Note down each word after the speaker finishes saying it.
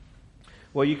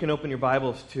Well, you can open your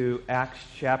Bibles to Acts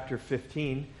chapter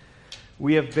 15.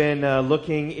 We have been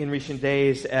looking in recent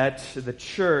days at the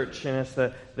church, and as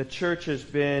the church has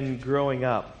been growing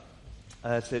up,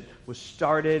 as it was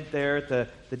started there at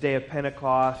the day of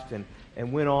Pentecost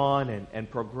and went on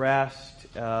and progressed.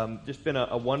 Just been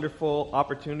a wonderful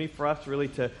opportunity for us really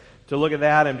to look at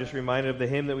that. I'm just reminded of the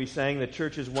hymn that we sang, the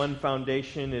church's one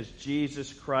foundation is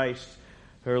Jesus Christ,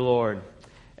 her Lord.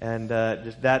 And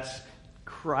just that's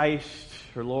Christ,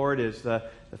 her Lord, is the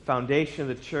foundation of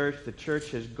the church. The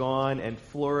church has gone and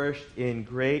flourished in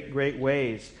great, great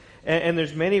ways. And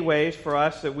there's many ways for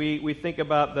us that we think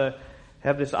about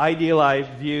have this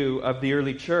idealized view of the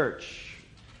early church.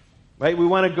 Right? We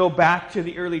want to go back to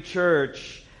the early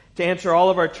church to answer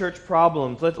all of our church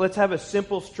problems. Let's have a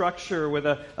simple structure with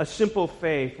a simple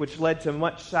faith, which led to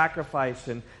much sacrifice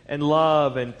and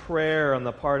love and prayer on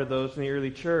the part of those in the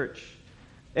early church.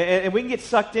 And we can get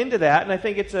sucked into that, and I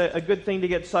think it's a good thing to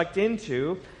get sucked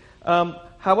into.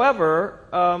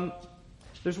 However,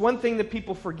 there's one thing that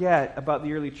people forget about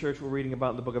the early church we're reading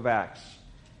about in the book of Acts,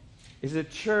 is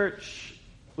that church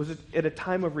was at a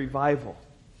time of revival.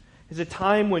 It's a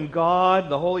time when God,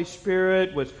 the Holy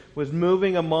Spirit, was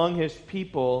moving among His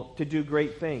people to do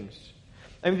great things.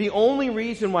 I mean, the only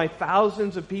reason why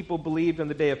thousands of people believed on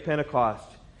the day of Pentecost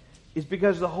is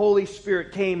because the Holy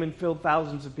Spirit came and filled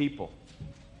thousands of people.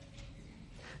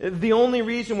 The only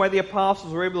reason why the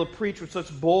apostles were able to preach with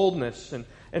such boldness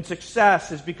and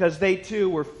success is because they too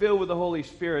were filled with the Holy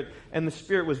Spirit, and the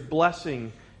Spirit was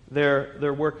blessing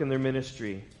their work and their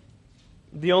ministry.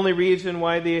 The only reason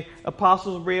why the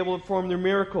apostles were able to perform their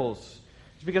miracles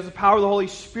is because the power of the Holy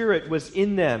Spirit was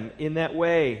in them in that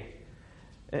way.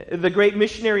 The great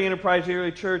missionary enterprise of the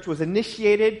early church was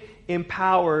initiated,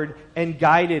 empowered, and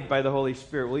guided by the Holy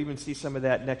Spirit. We'll even see some of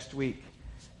that next week.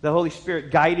 The Holy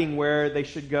Spirit guiding where they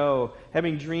should go,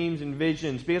 having dreams and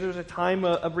visions, because there was a time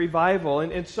of revival.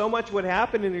 And so much what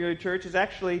happened in the early church is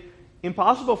actually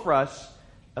impossible for us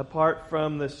apart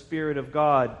from the Spirit of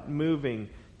God moving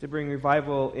to bring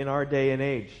revival in our day and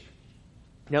age.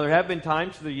 Now, there have been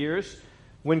times through the years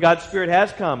when God's Spirit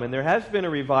has come, and there has been a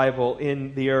revival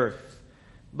in the earth.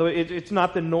 Though it's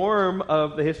not the norm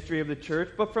of the history of the church,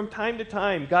 but from time to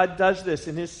time, God does this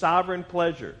in His sovereign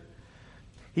pleasure.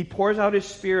 He pours out His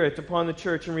Spirit upon the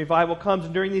church, and revival comes.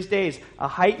 And during these days, a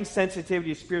heightened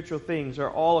sensitivity to spiritual things are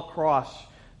all across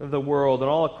the world and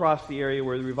all across the area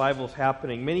where the revival is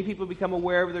happening. Many people become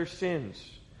aware of their sins.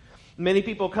 Many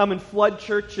people come and flood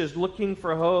churches looking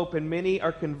for hope, and many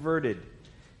are converted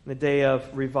in the day of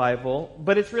revival.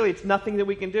 But it's nothing that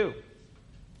we can do.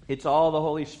 It's all the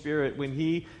Holy Spirit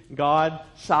when God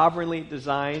sovereignly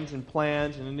designs and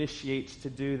plans and initiates to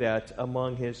do that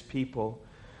among His people.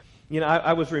 You know,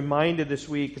 I was reminded this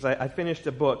week, because I finished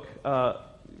a book,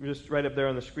 just right up there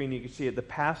on the screen, you can see it, The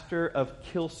Pastor of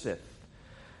Kilsyth.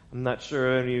 I'm not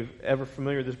sure if you're ever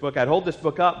familiar with this book. I'd hold this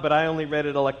book up, but I only read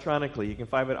it electronically. You can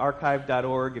find it at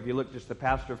archive.org. If you look just The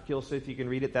Pastor of Kilsyth, you can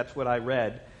read it. That's what I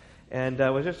read. And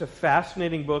it was just a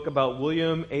fascinating book about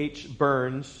William H.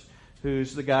 Burns,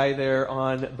 who's the guy there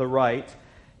on the right.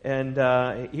 And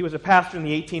he was a pastor in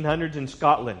the 1800s in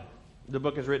Scotland. The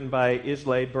book is written by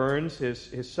Islay Burns,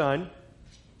 his son.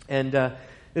 And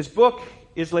this book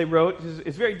Islay wrote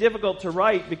is very difficult to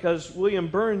write because William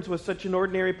Burns was such an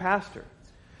ordinary pastor.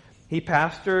 He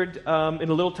pastored in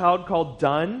a little town called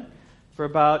Dunn for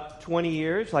about 20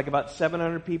 years, like about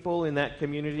 700 people in that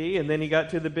community. And then he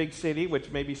got to the big city,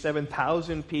 which may be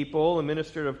 7,000 people, and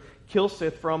ministered of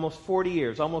Kilsyth for almost 40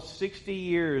 years, almost 60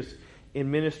 years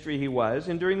in ministry he was.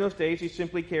 And during those days, he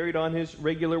simply carried on his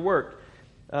regular work.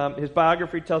 His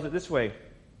biography tells it this way.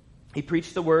 He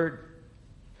preached the word.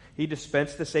 He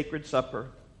dispensed the sacred supper.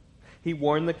 He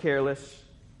warned the careless.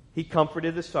 He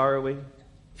comforted the sorrowing.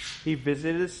 He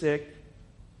visited the sick.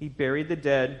 He buried the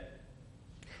dead.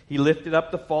 He lifted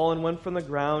up the fallen one from the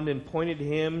ground and pointed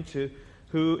him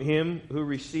to him who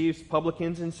receives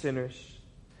publicans and sinners.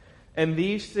 And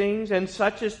these things and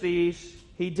such as these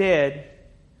he did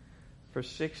for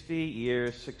 60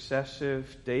 years,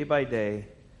 successive, day by day.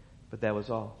 But that was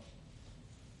all.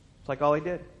 It's like all he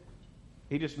did.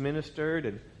 He just ministered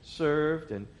and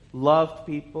served and loved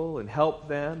people and helped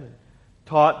them and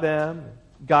taught them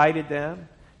and guided them,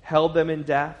 held them in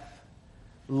death,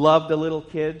 loved the little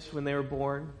kids when they were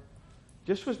born.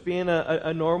 Just was being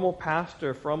a normal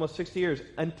pastor for almost 60 years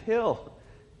until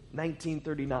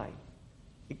 1939.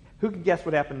 Who can guess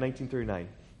what happened in 1939?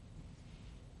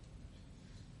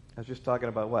 I was just talking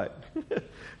about what?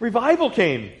 Revival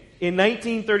came. In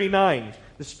 1939,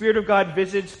 the Spirit of God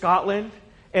visited Scotland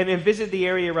and visited the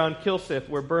area around Kilsyth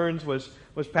where Burns was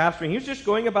pastoring. He was just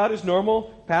going about his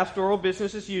normal pastoral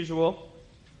business as usual.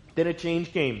 Then a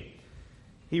change came.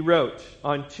 He wrote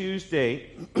on Tuesday,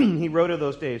 he wrote of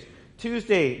those days,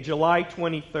 Tuesday, July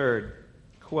 23rd,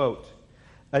 quote,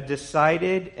 "A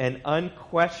decided and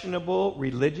unquestionable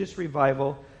religious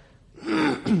revival,"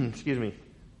 excuse me,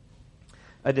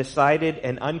 "a decided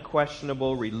and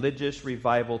unquestionable religious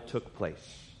revival took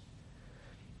place.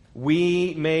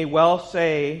 We may well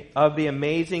say of the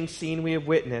amazing scene we have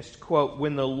witnessed, quote,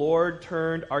 when the Lord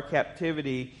turned our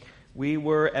captivity, we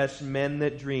were as men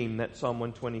that dream." That's Psalm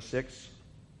 126.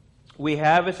 "We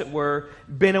have, as it were,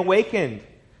 been awakened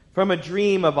from a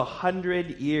dream of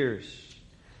 100 years.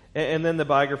 And then the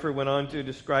biographer went on to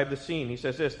describe the scene. He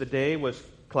says this: "The day was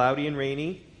cloudy and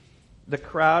rainy. The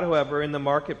crowd, however, in the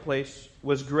marketplace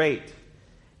was great.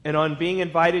 And on being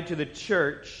invited to the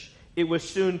church, it was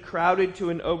soon crowded to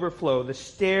an overflow, the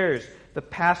stairs, the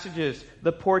passages,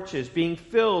 the porches being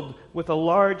filled with a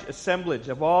large assemblage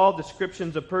of all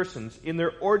descriptions of persons in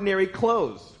their ordinary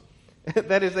clothes."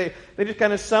 That is, they just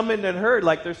kind of summoned and heard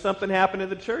like there's something happened in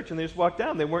the church, and they just walked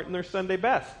down. They weren't in their Sunday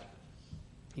best.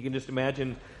 You can just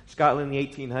imagine Scotland in the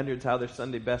 1800s, how their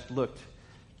Sunday best looked.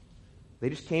 They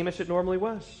just came as it normally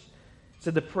was. It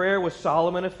said the prayer was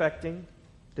solemn and affecting.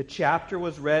 The chapter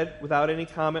was read without any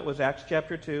comment, was Acts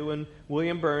chapter 2, and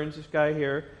William Burns, this guy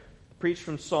here, preached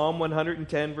from Psalm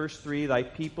 110, verse 3, "Thy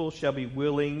people shall be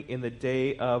willing in the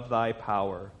day of thy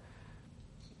power."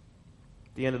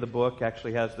 The end of the book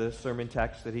actually has the sermon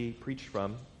text that he preached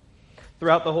from.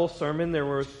 Throughout the whole sermon, there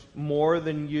was more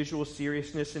than usual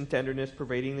seriousness and tenderness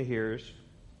pervading the hearers.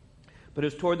 But it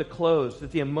was toward the close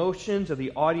that the emotions of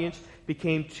the audience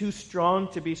became too strong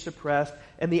to be suppressed,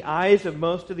 and the eyes of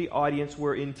most of the audience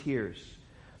were in tears.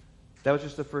 That was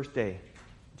just the first day,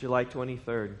 July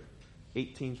 23rd,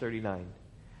 1839.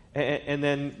 And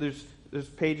then there's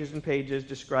pages and pages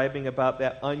describing about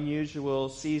that unusual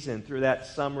season through that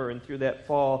summer and through that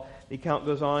fall. The account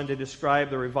goes on to describe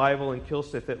the revival in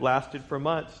Kilsyth that lasted for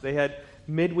months. They had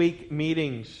midweek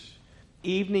meetings,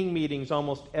 evening meetings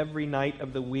almost every night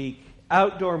of the week,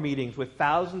 outdoor meetings with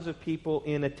thousands of people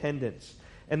in attendance.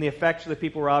 And the effects of the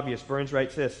people were obvious. Burns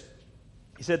writes this.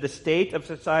 He said, "The state of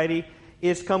society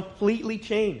is completely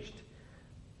changed.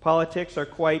 Politics are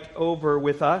quite over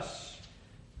with us.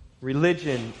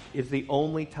 Religion is the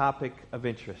only topic of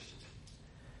interest.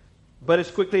 But as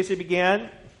quickly as it began,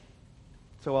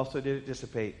 so also did it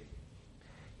dissipate."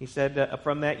 He said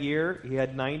from that year, he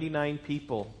had 99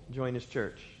 people join his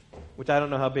church, which I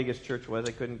don't know how big his church was.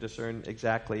 I couldn't discern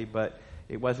exactly, but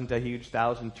it wasn't a huge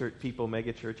 1,000 people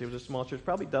mega church. It was a small church,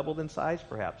 probably doubled in size,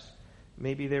 perhaps.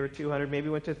 Maybe they were 200, maybe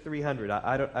went to 300.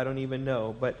 I don't even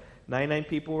know. But 99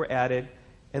 people were added.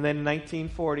 And then in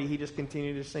 1940, he just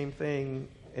continued the same thing,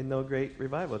 and no great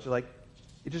revival. It's like,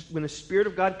 when the Spirit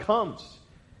of God comes,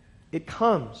 it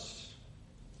comes.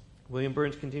 William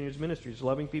Burns continues ministries,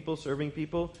 loving people, serving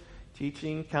people,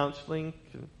 teaching, counseling,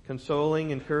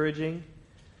 consoling, encouraging.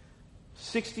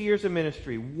 60 years of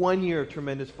ministry, 1 year of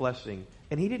tremendous blessing.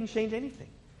 And he didn't change anything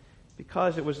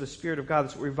because it was the Spirit of God.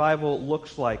 That's what revival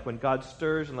looks like when God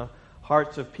stirs in the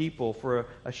hearts of people for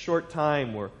a short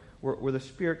time where the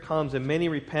Spirit comes and many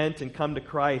repent and come to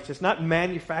Christ. It's not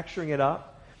manufacturing it up.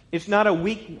 It's not a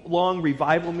week-long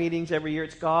revival meetings every year.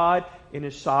 It's God in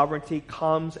His sovereignty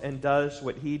comes and does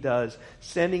what He does,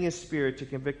 sending His Spirit to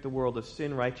convict the world of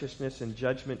sin, righteousness, and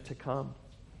judgment to come.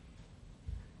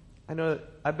 I know that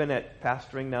I've been at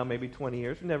pastoring now maybe 20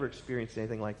 years. I've never experienced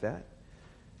anything like that.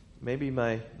 Maybe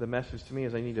the message to me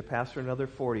is I need to pastor another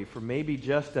 40 for maybe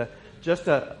just a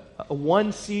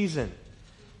one season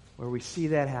where we see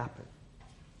that happen.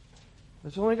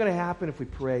 It's only going to happen if we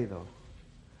pray, though.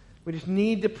 We just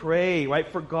need to pray, right,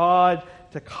 for God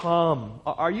to come.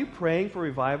 Are you praying for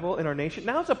revival in our nation?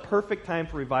 Now is a perfect time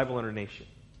for revival in our nation.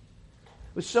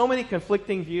 With so many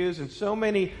conflicting views and so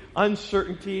many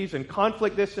uncertainties and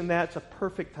conflict, this and that, it's a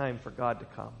perfect time for God to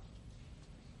come.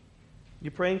 You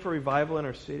praying for revival in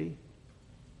our city,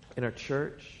 in our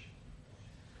church?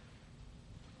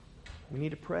 We need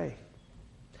to pray.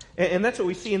 And that's what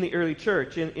we see in the early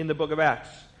church in the book of Acts.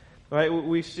 Right,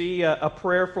 we see a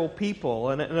prayerful people,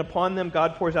 and upon them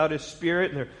God pours out His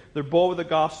Spirit, and they're bold with the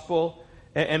gospel,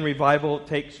 and revival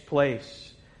takes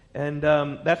place. And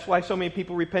that's why so many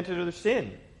people repented of their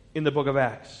sin in the book of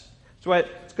Acts.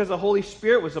 It's because the Holy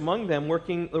Spirit was among them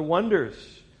working the wonders.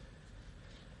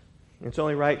 And it's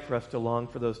only right for us to long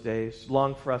for those days,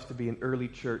 long for us to be an early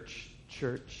church.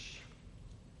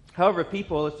 However,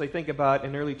 people, as they think about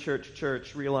an early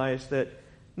church, realize that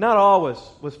not all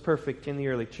was perfect in the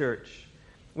early church.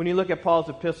 When you look at Paul's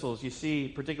epistles, you see,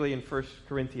 particularly in 1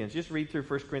 Corinthians, just read through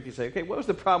 1 Corinthians and say, okay, what was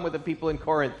the problem with the people in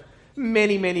Corinth?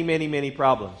 Many, many, many, many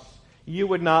problems. You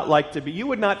would not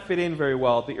fit in very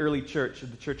well at the early church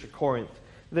of the Church of Corinth.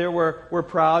 There were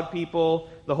proud people.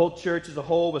 The whole church as a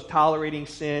whole was tolerating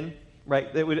sin,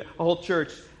 right? A whole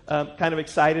church kind of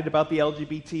excited about the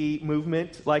LGBT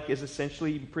movement, like is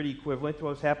essentially pretty equivalent to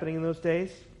what was happening in those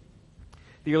days.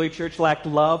 The early church lacked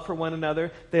love for one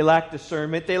another. They lacked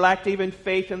discernment. They lacked even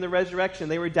faith in the resurrection.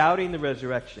 They were doubting the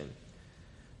resurrection.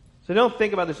 So don't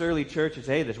think about this early church as,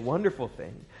 hey, this wonderful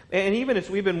thing. And even as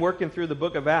we've been working through the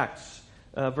book of Acts,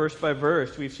 verse by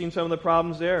verse, we've seen some of the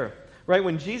problems there. Right,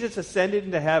 when Jesus ascended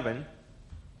into heaven,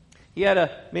 he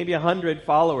had maybe 100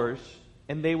 followers,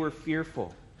 and they were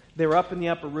fearful. They were up in the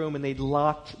upper room, and they'd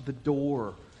locked the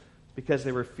door because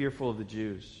they were fearful of the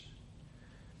Jews.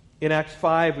 In Acts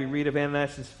 5, we read of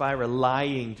Ananias and Sapphira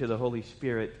lying to the Holy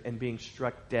Spirit and being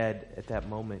struck dead at that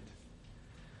moment.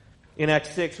 In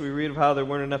Acts 6, we read of how there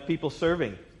weren't enough people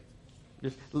serving.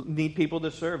 Just need people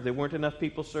to serve. There weren't enough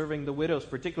people serving the widows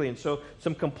particularly. And so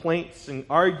some complaints and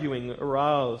arguing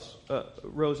rose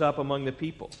up among the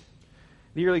people.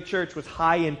 The early church was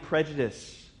high in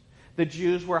prejudice. The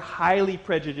Jews were highly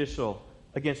prejudicial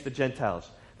against the Gentiles.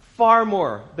 Far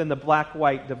more than the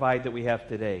black-white divide that we have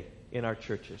today in our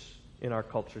churches, in our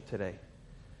culture today.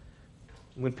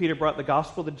 When Peter brought the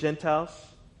gospel to Gentiles,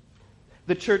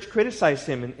 the church criticized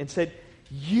him and said,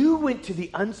 "You went to the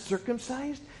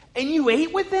uncircumcised and you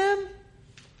ate with them?"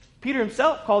 Peter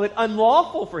himself called it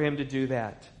unlawful for him to do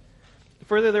that.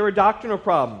 Further, there were doctrinal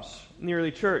problems in the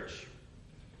early church.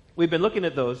 We've been looking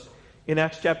at those in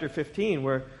Acts chapter 15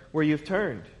 where you've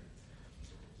turned.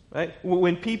 Right?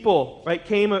 When people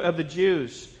came of the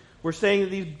Jews, were saying that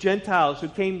these Gentiles who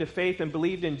came to faith and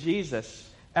believed in Jesus,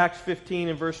 Acts 15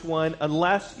 and verse 1,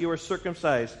 unless you are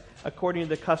circumcised according to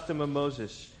the custom of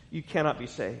Moses, you cannot be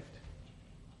saved.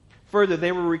 Further,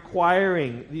 they were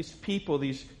requiring these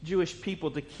Jewish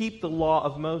people, to keep the law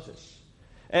of Moses.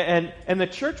 And the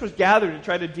church was gathered to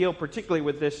try to deal particularly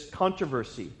with this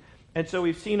controversy. And so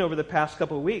we've seen over the past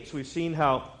couple of weeks, we've seen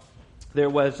how there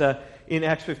was, in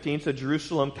Acts 15, the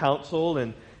Jerusalem Council,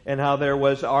 and how there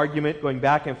was argument going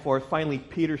back and forth. Finally,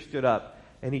 Peter stood up,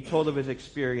 and he told of his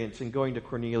experience in going to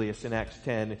Cornelius in Acts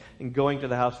 10, and going to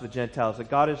the house of the Gentiles, that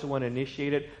God is the one who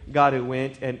initiated, God who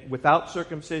went, and without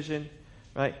circumcision,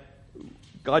 right,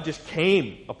 God just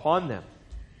came upon them.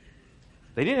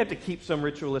 They didn't have to keep some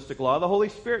ritualistic law. The Holy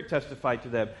Spirit testified to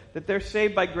them that they're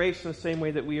saved by grace in the same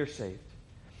way that we are saved.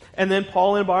 And then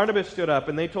Paul and Barnabas stood up,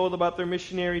 and they told about their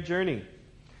missionary journey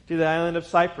to the island of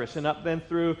Cyprus and up then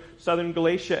through southern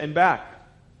Galatia and back.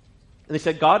 And they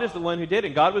said God is the one who did it.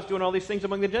 God was doing all these things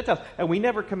among the Gentiles. And we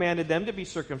never commanded them to be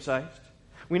circumcised.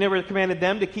 We never commanded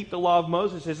them to keep the law of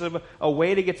Moses as a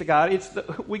way to get to God.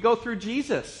 We go through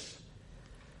Jesus.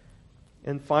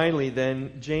 And finally,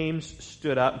 then, James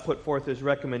stood up and put forth his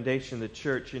recommendation to the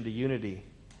church into unity.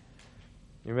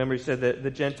 You remember he said that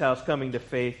the Gentiles coming to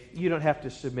faith, you don't have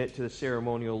to submit to the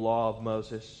ceremonial law of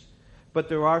Moses. But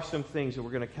there are some things that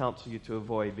we're going to counsel you to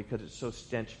avoid because it's so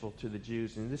stenchful to the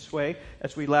Jews. In this way,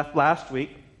 as we left last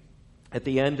week, at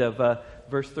the end of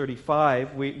verse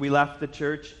 35, we left the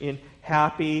church in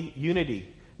happy unity.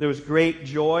 There was great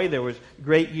joy. There was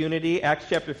great unity. Acts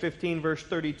chapter 15, verse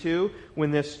 32,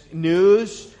 when this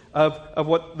news of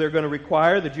what they're going to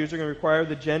require, the Jews are going to require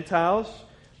the Gentiles,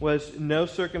 was no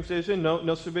circumcision,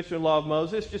 no submission to the law of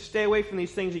Moses. Just stay away from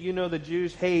these things that you know the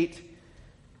Jews hate.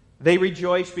 They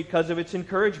rejoice because of its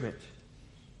encouragement.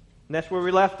 And that's where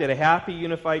we left it, a happy,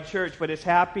 unified church. But as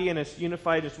happy and as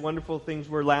unified as wonderful things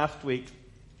were last week,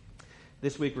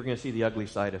 this week we're going to see the ugly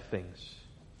side of things.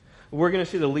 We're going to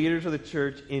see the leaders of the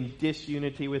church in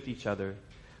disunity with each other.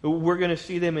 We're going to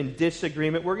see them in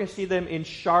disagreement. We're going to see them in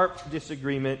sharp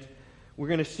disagreement. We're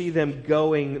going to see them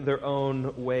going their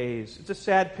own ways. It's a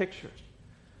sad picture,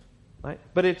 right?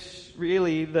 But it's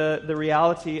really the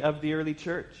reality of the early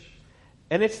church.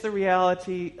 And it's the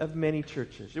reality of many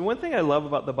churches. And one thing I love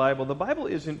about the Bible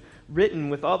isn't written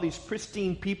with all these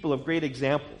pristine people of great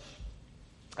examples,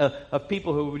 of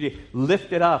people who would be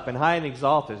lifted up and high and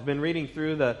exalted. I've been reading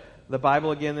through the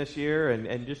Bible again this year,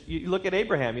 and just you look at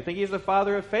Abraham. You think he's the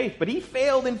father of faith, but he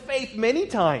failed in faith many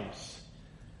times.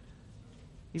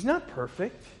 He's not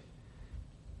perfect.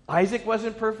 Isaac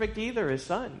wasn't perfect either, his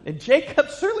son. And Jacob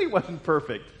certainly wasn't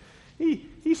perfect.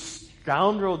 He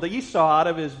scoundreled Esau out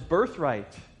of his birthright.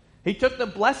 He took the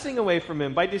blessing away from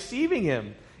him by deceiving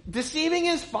him. Deceiving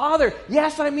his father.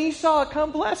 Yes, I'm Esau.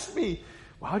 Come bless me.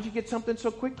 Well, how'd you get something so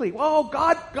quickly? Well,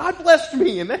 God blessed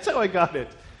me, and that's how I got it.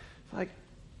 It's like,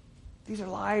 these are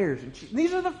liars. And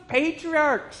these are the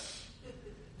patriarchs.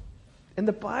 And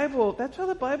the Bible, that's how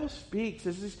the Bible speaks.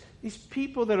 Is these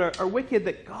people that are wicked,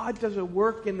 that God does a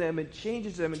work in them and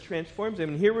changes them and transforms them.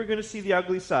 And here we're going to see the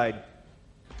ugly side.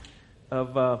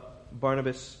 of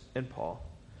Barnabas and Paul.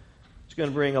 It's going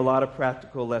to bring a lot of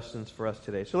practical lessons for us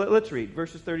today. So let's read.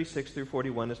 Verses 36 through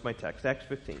 41 is my text. Acts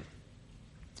 15.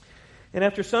 And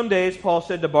after some days, Paul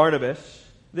said to Barnabas,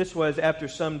 this was after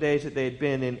some days that they had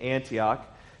been in Antioch,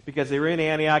 because they were in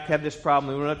Antioch, had this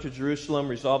problem. They went up to Jerusalem,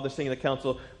 resolved this thing in the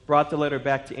council, brought the letter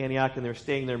back to Antioch, and they were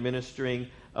staying there ministering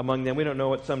among them. We don't know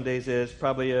what some days is,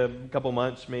 probably a couple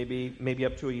months, maybe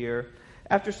up to a year.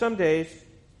 After some days,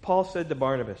 Paul said to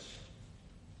Barnabas,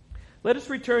 let us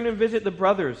return and visit the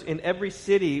brothers in every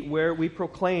city where we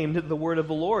proclaimed the word of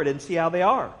the Lord and see how they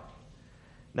are.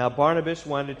 Now Barnabas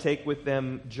wanted to take with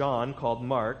them John, called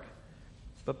Mark,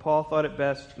 but Paul thought it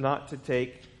best not to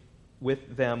take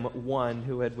with them one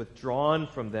who had withdrawn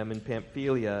from them in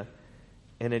Pamphylia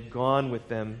and had not gone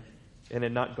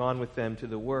with them to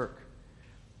the work.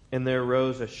 And there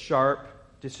arose a sharp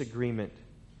disagreement,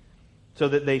 so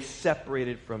that they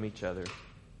separated from each other.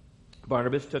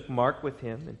 Barnabas took Mark with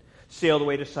him and sailed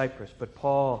away to Cyprus, but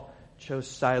Paul chose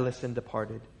Silas and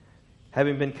departed,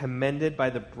 having been commended by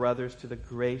the brothers to the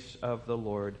grace of the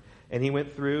Lord. And he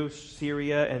went through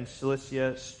Syria and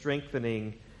Cilicia,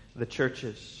 strengthening the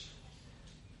churches.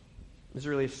 This is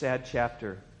really a sad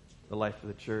chapter, the life of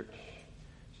the church.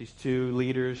 These two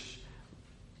leaders,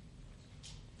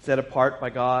 set apart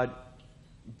by God,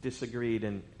 disagreed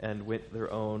and went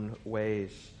their own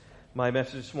ways. My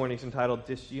message this morning is entitled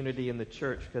Disunity in the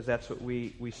Church, because that's what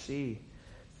we see.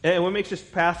 And what makes this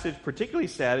passage particularly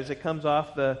sad is it comes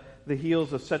off the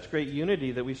heels of such great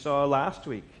unity that we saw last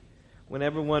week, when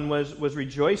everyone was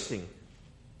rejoicing.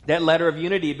 That letter of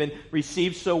unity had been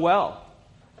received so well.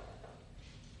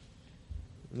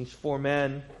 And these four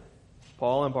men,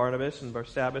 Paul and Barnabas and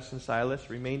Barsabbas and Silas,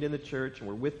 remained in the church and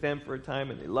were with them for a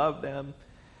time, and they loved them.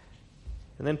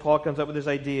 And then Paul comes up with this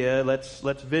idea, let's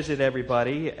visit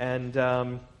everybody, and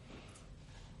then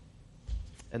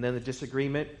the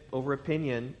disagreement over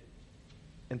opinion,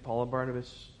 and Paul and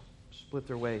Barnabas split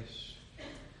their ways.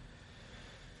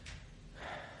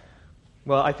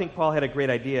 Well, I think Paul had a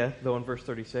great idea, though, in verse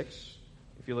 36.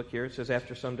 If you look here, it says,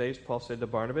 after some days, Paul said to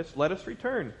Barnabas, let us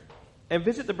return and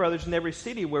visit the brothers in every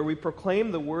city where we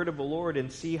proclaim the word of the Lord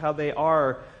and see how they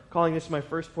are. Calling this my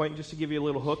first point, just to give you a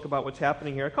little hook about what's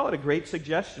happening here. I call it a great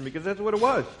suggestion, because that's what it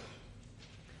was.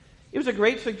 It was a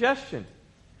great suggestion.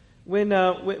 When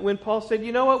Paul said,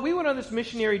 you know what, we went on this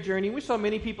missionary journey. We saw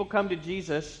many people come to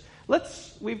Jesus.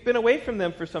 We've been away from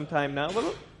them for some time now.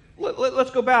 But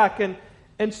let's go back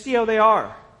and see how they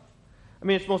are. I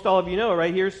mean, it's most all of you know,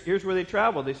 right? Here's where they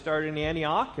traveled. They started in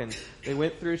Antioch, and they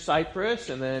went through Cyprus,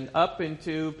 and then up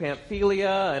into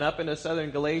Pamphylia, and up into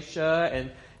southern Galatia,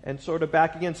 and sort of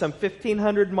back again, some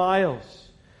 1,500 miles.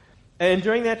 And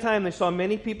during that time, they saw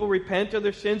many people repent of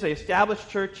their sins. They established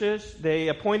churches. They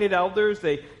appointed elders.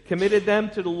 They committed them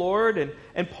to the Lord.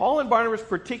 And Paul and Barnabas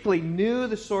particularly knew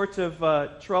the sorts of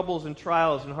troubles and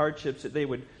trials and hardships that they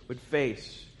would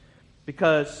face,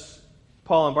 because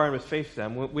Paul and Barnabas faced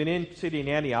them. When in city in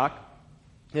Antioch,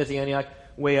 there's the Antioch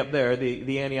way up there,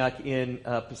 the Antioch in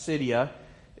Pisidia,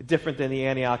 different than the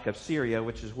Antioch of Syria,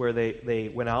 which is where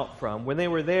they went out from. When they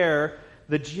were there,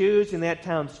 the Jews in that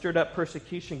town stirred up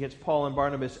persecution against Paul and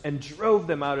Barnabas and drove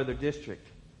them out of their district.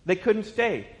 They couldn't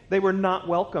stay. They were not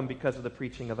welcome because of the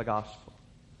preaching of the gospel.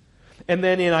 And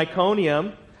then in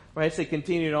Iconium, right, so they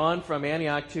continued on from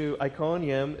Antioch to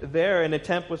Iconium. There, an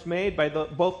attempt was made by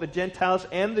both the Gentiles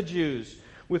and the Jews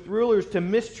with rulers to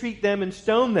mistreat them and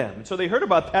stone them. And so they heard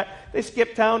about that. They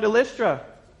skipped town to Lystra.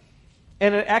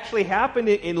 And it actually happened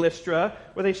in Lystra,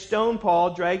 where they stoned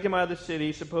Paul, dragged him out of the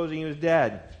city, supposing he was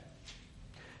dead.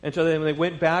 And so then when they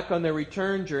went back on their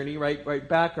return journey, right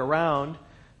back around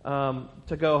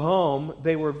to go home,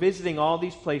 they were visiting all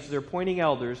these places. They were appointing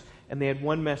elders, and they had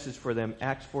one message for them.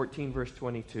 Acts 14, verse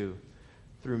 22.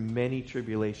 Through many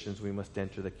tribulations we must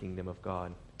enter the kingdom of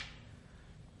God.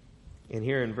 And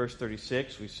here in verse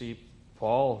 36, we see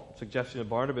Paul suggesting to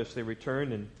Barnabas they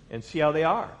return and see how they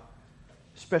are,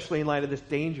 especially in light of this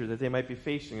danger that they might be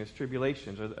facing, this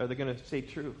tribulations. Are they going to stay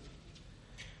true?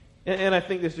 And I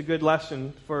think this is a good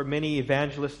lesson for many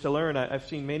evangelists to learn. I've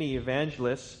seen many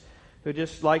evangelists who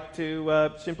just like to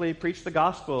simply preach the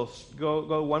gospel,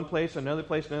 go one place, another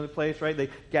place, right? They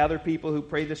gather people who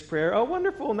pray this prayer. Oh,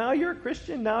 wonderful, now you're a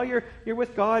Christian, now you're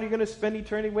with God, you're going to spend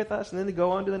eternity with us. And then they go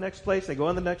on to the next place, they go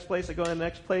on to the next place, they go on to the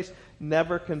next place,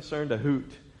 never concerned a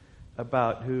hoot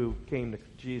about who came to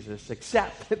Jesus,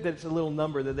 except that it's a little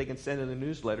number that they can send in the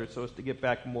newsletter so as to get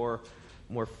back more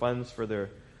funds for their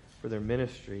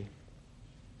ministry.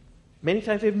 Many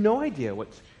times they have no idea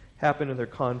what's happened to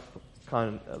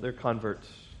their converts.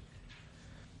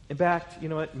 In fact, you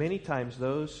know what? Many times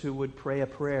those who would pray a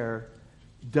prayer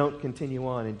don't continue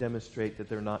on and demonstrate that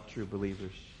they're not true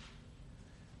believers.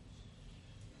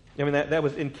 I mean, that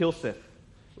was in Kilsyth.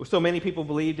 So many people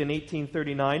believed in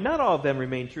 1839. Not all of them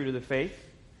remained true to the faith.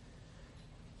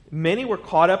 Many were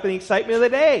caught up in the excitement of the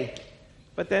day.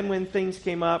 But then when things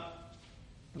came up,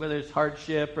 whether it's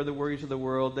hardship or the worries of the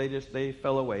world, they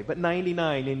fell away. But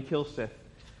 99 in Kilsyth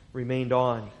remained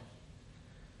on.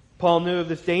 Paul knew of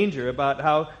this danger about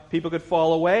how people could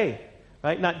fall away,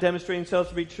 right? Not demonstrating themselves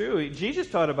to be true. Jesus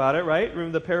taught about it, right?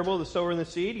 Remember the parable of the sower and the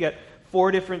seed? You got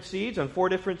 4 different seeds on 4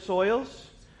 different soils.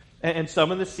 And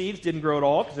some of the seeds didn't grow at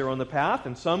all because they were on the path,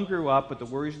 and some grew up, but the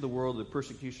worries of the world, the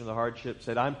persecution, the hardship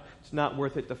said, it's not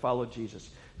worth it to follow Jesus.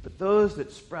 But those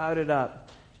that sprouted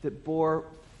up, that bore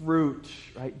fruit,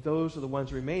 right, those are the ones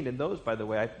who remained. And those, by the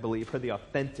way, I believe, are the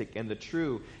authentic and the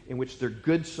true, in which their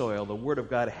good soil, the Word of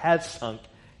God, has sunk,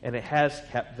 and it has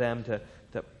kept them to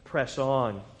press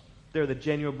on. They're the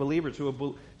genuine believers who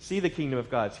will see the kingdom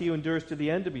of God. It's he who endures to the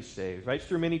end to be saved. Right?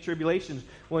 Through many tribulations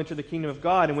will enter the kingdom of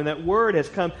God. And when that word has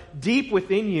come deep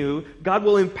within you, God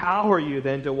will empower you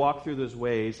then to walk through those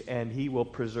ways, and he will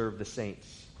preserve the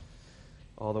saints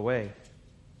all the way.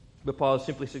 But Paul is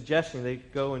simply suggesting they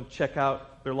go and check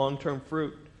out their long-term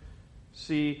fruit.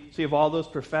 See of all those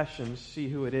professions, see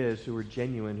who it is who are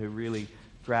genuine, who really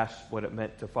grasp what it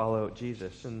meant to follow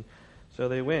Jesus. And so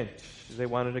they went. They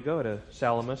wanted to go to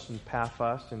Salamis and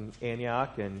Paphos and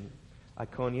Antioch and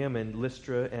Iconium and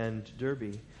Lystra and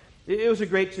Derbe. It was a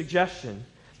great suggestion.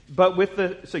 But with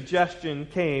the suggestion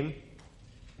came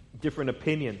different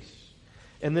opinions.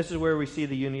 And this is where we see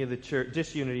the unity of the church,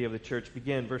 disunity of the church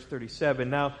begin. Verse 37.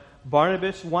 Now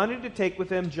Barnabas wanted to take with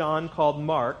them John called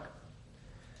Mark,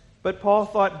 but Paul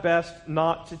thought best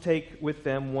not to take with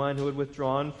them one who had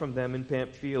withdrawn from them in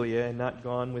Pamphylia and not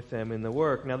gone with them in the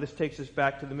work. Now this takes us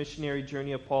back to the missionary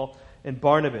journey of Paul and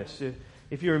Barnabas.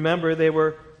 If you remember, they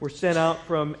were sent out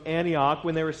from Antioch.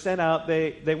 When they were sent out,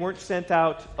 they weren't sent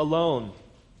out alone.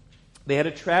 They had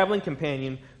a traveling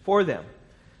companion for them,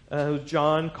 who's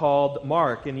John called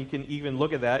Mark. And you can even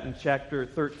look at that in chapter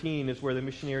 13 is where the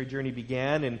missionary journey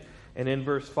began. And in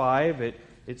verse 5,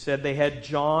 it said they had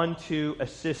John to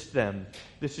assist them.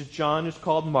 This is John who's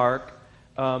called Mark.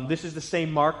 This is the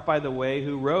same Mark, by the way,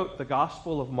 who wrote the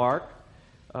Gospel of Mark.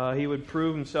 He would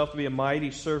prove himself to be a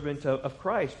mighty servant of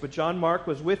Christ. But John Mark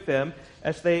was with them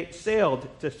as they sailed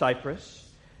to Cyprus.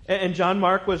 And John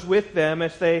Mark was with them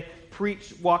as they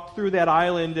walked through that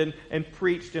island and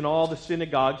preached in all the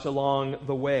synagogues along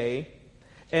the way.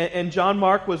 And John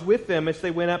Mark was with them as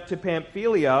they went up to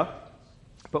Pamphylia.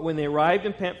 But when they arrived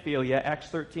in Pamphylia, Acts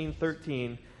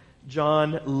 13:13,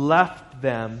 John left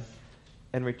them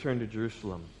and returned to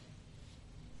Jerusalem.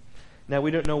 Now,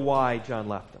 we don't know why John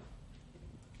left them.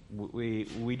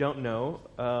 We don't know.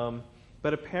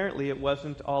 But apparently it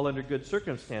wasn't all under good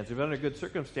circumstances. If it was under good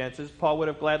circumstances, Paul would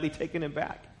have gladly taken him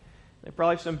back. There are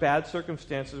probably some bad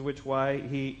circumstances which why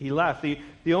he left.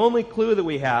 The only clue that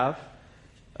we have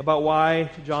about why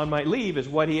John might leave is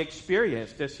what he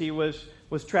experienced as he was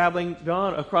traveling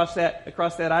down across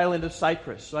that island of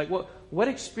Cyprus. Like what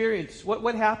experience?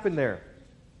 What happened there?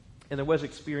 And there was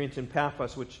experience in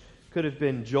Paphos, which could have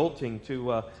been jolting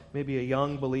to maybe a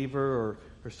young believer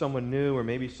or someone new, or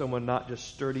maybe someone not just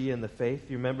sturdy in the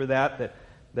faith. You remember that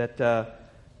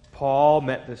Paul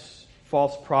met this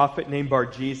false prophet named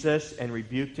Bar-Jesus and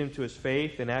rebuked him to his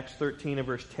faith. In Acts 13 and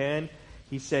verse 10,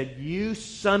 he said, "You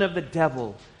son of the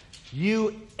devil,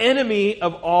 you enemy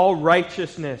of all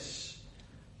righteousness,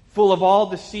 full of all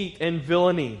deceit and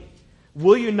villainy,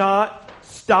 will you not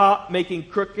stop making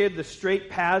crooked the straight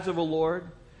paths of the Lord?"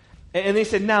 And they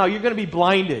said, "Now you're going to be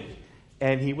blinded."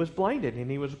 And he was blinded, and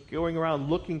he was going around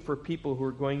looking for people who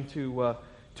were going to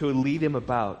lead him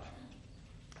about.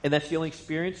 And that's the only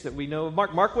experience that we know of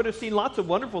Mark. Mark would have seen lots of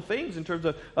wonderful things in terms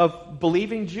of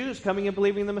believing Jews coming and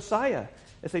believing the Messiah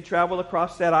as they traveled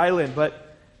across that island.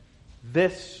 But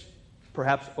this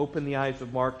perhaps opened the eyes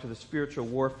of Mark to the spiritual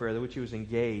warfare in which he was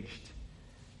engaged.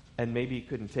 And maybe he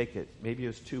couldn't take it. Maybe it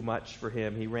was too much for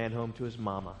him. He ran home to his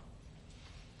mama.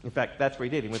 In fact, that's where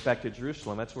he did. He went back to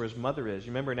Jerusalem. That's where his mother is.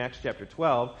 You remember in Acts chapter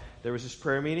 12, there was this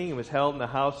prayer meeting. It was held in the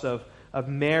house of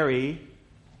Mary,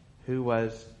 who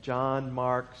was John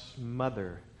Mark's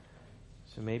mother.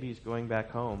 So maybe he's going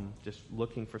back home just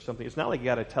looking for something. It's not like he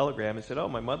got a telegram and said, "Oh,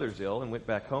 my mother's ill," and went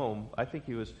back home. I think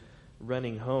he was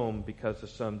running home because of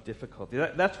some difficulty.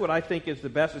 That's what I think is the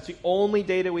best. It's the only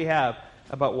data we have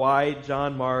about why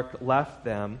John Mark left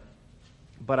them.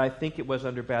 But I think it was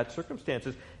under bad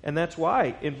circumstances. And that's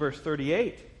why, in verse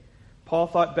 38, Paul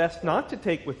thought best not to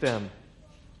take with them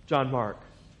John Mark.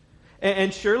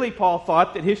 And surely Paul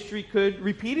thought that history could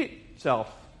repeat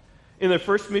itself. In their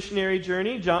first missionary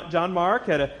journey, John Mark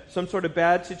had some sort of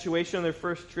bad situation on their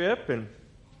first trip, and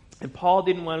Paul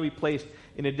didn't want to be placed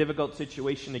in a difficult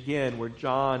situation again where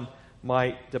John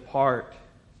might depart.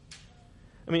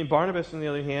 Barnabas, on the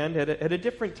other hand, had a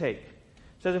different take.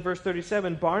 It says in verse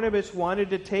 37, Barnabas wanted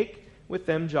to take with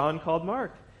them John called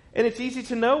Mark. And it's easy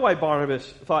to know why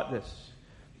Barnabas thought this.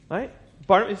 Right?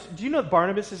 Do you know that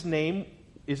Barnabas' name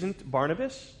isn't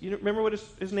Barnabas? You remember what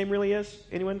his name really is?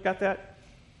 Anyone got that?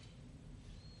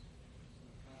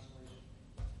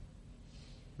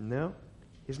 No.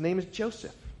 His name is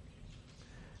Joseph.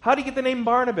 How do you get the name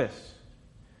Barnabas?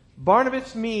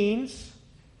 Barnabas means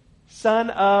son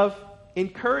of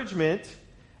encouragement,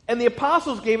 and the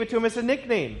apostles gave it to him as a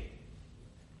nickname.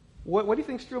 What do you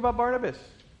think's true about Barnabas?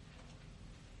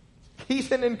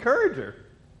 He's an encourager.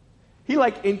 He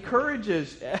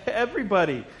encourages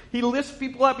everybody. He lifts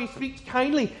people up. He speaks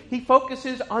kindly. He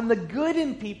focuses on the good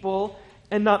in people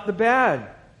and not the bad.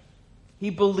 He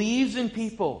believes in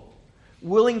people,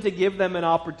 willing to give them an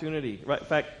opportunity. Right? In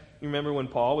fact, you remember when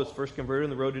Paul was first converted on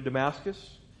the road to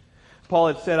Damascus? Paul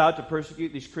had set out to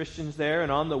persecute these Christians there,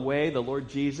 and on the way, the Lord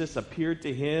Jesus appeared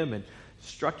to him and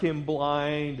struck him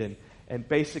blind, and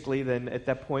basically then at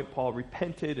that point, Paul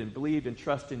repented and believed and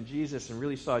trusted in Jesus and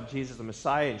really saw Jesus the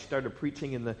Messiah and started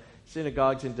preaching in the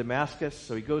synagogues in Damascus.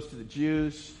 So he goes to the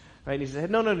Jews, right? And he said,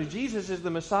 no, Jesus is the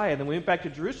Messiah. Then when he went back to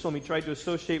Jerusalem, he tried to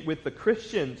associate with the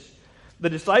Christians, the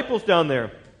disciples down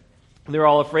there. They were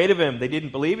all afraid of him. They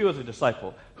didn't believe he was a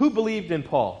disciple. Who believed in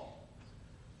Paul?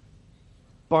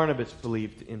 Barnabas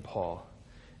believed in Paul.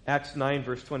 Acts 9,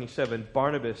 verse 27,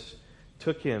 Barnabas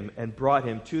took him and brought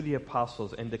him to the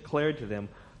apostles and declared to them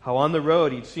how on the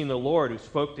road he'd seen the Lord who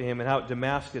spoke to him, and how at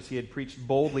Damascus he had preached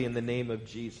boldly in the name of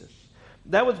Jesus.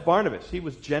 That was Barnabas. He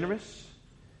was generous.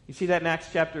 You see that in Acts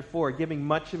chapter 4, giving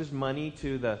much of his money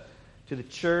to the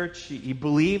church. He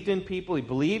believed in people. He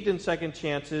believed in second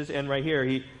chances. And right here,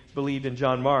 he believed in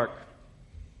John Mark.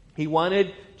 He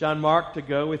wanted John Mark to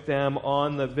go with them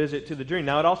on the visit to the journey.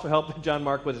 Now, it also helped that John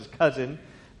Mark was his cousin,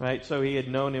 right? So he had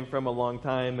known him from a long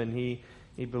time, and he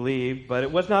believed. But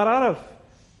it was not out of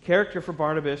character for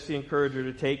Barnabas, the encourager,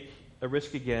 to take a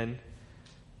risk again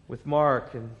with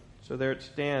Mark. And so there it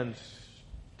stands,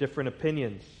 different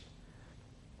opinions.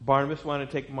 Barnabas wanted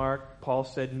to take Mark. Paul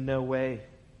said, no way,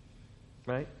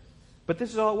 right? But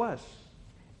this is all it was.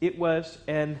 It was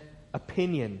an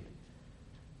opinion.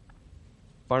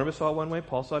 Barnabas saw it one way,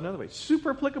 Paul saw it another way.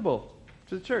 Super applicable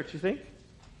to the church, you think?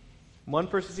 One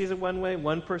person sees it one way,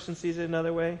 one person sees it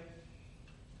another way.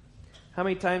 How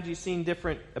many times have you seen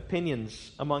different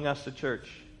opinions among us, the church?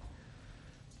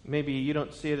 Maybe you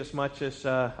don't see it as much as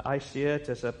I see it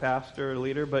as a pastor or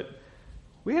leader, but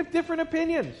we have different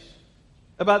opinions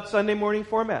about Sunday morning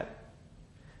format,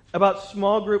 about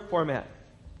small group format,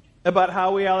 about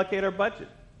how we allocate our budget,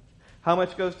 how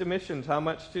much goes to missions, how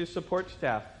much to support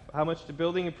staff, how much to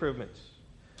building improvements.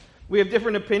 We have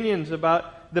different opinions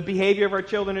about the behavior of our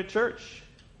children at church,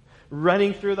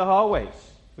 running through the hallways.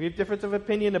 We have difference of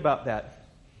opinion about that.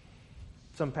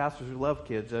 Some pastors who love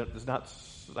kids,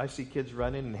 I see kids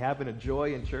running and having a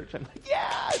joy in church. I'm like,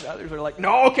 yeah! And others are like,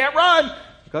 no, can't run!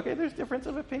 Okay, there's difference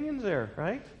of opinions there,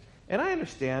 right? And I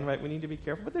understand, right, we need to be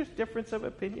careful, but there's difference of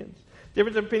opinions.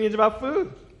 Difference of opinions about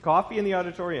food. Coffee in the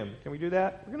auditorium. Can we do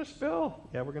that? We're going to spill.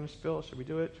 Yeah, we're going to spill. Should we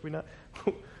do it? Should we not?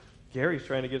 Gary's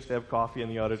trying to get us to have coffee in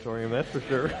the auditorium, that's for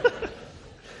sure.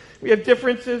 We have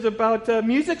differences about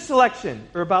music selection,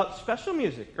 or about special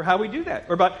music, or how we do that,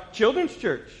 or about children's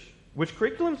church. Which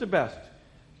curriculum's the best?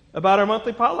 About our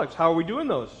monthly potlucks. How are we doing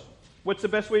those? What's the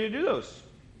best way to do those?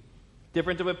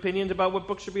 Difference of opinions about what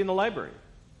books should be in the library.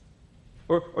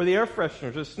 Or the air fresheners,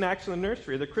 or the snacks in the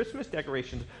nursery, or the Christmas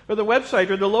decorations, or the website,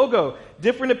 or the logo.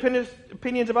 Different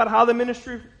opinions about how the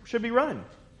ministry should be run.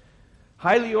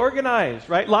 Highly organized,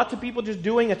 right? Lots of people just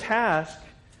doing a task,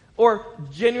 or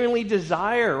genuinely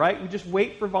desire, right? We just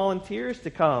wait for volunteers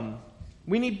to come.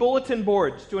 We need bulletin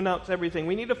boards to announce everything.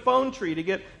 We need a phone tree to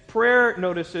get prayer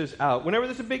notices out. Whenever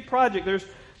there's a big project, there's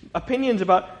opinions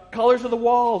about colors of the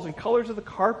walls and colors of the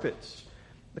carpets,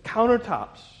 the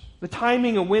countertops, the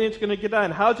timing of when it's going to get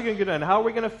done, how's it going to get done, how are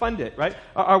we going to fund it, right?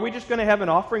 Are we just going to have an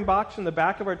offering box in the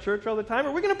back of our church all the time?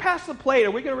 Are we going to pass the plate?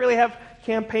 Are we going to really have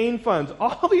campaign funds?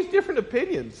 All these different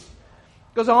opinions.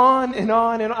 It goes on and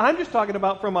on and on. I'm just talking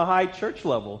about from a high church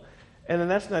level. And then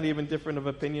that's not even different of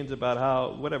opinions about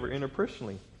how, whatever,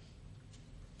 interpersonally.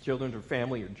 Children or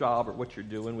family or job or what you're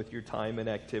doing with your time and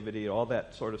activity, all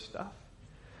that sort of stuff.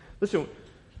 Listen,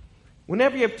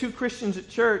 whenever you have two Christians at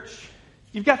church,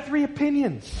 you've got three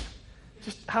opinions.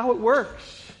 Just how it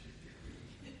works.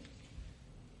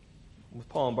 With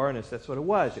Paul and Barnabas, that's what it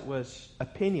was. It was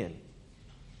opinion.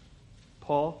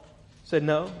 Paul said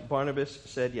no. Barnabas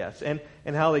said yes. And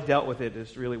how they dealt with it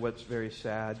is really what's very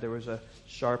sad. There was a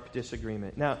sharp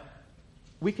disagreement. Now,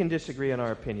 we can disagree on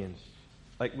our opinions.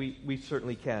 Like, we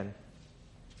certainly can.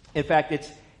 In fact, it's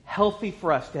healthy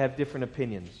for us to have different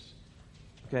opinions.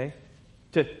 Okay?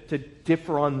 To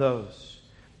differ on those.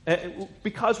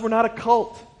 Because we're not a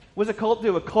cult. What does a cult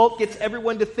do? A cult gets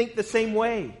everyone to think the same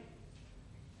way.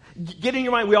 Get in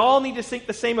your mind, we all need to think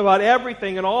the same about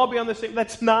everything and all be on the same.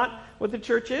 That's not what the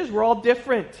church is. We're all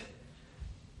different.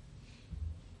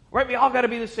 Right? We all got to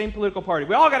be the same political party.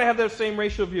 We all got to have the same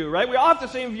racial view, right? We all have the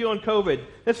same view on COVID.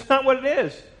 That's not what it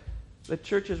is. The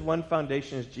church's one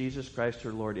foundation is Jesus Christ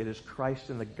our Lord. It is Christ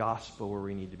and the gospel where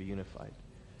we need to be unified.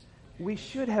 We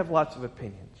should have lots of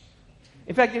opinions.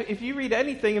 In fact, if you read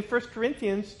anything in 1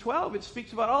 Corinthians 12, it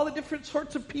speaks about all the different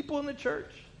sorts of people in the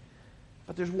church.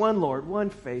 But there's one Lord, one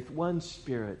faith, one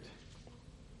Spirit.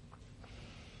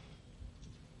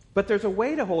 But there's a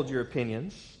way to hold your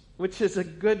opinions, which is a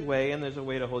good way, and there's a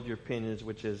way to hold your opinions,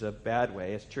 which is a bad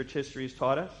way, as church history has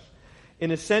taught us.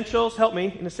 In essentials, help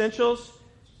me, in essentials,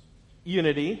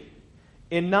 unity.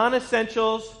 In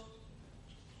non-essentials,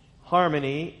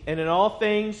 harmony. And in all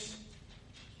things,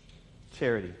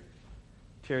 charity.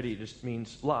 Charity just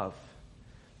means love.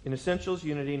 In essentials,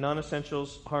 unity.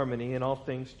 Non-essentials, harmony. In all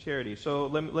things, charity. So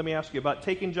let me ask you about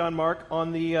taking John Mark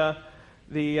on the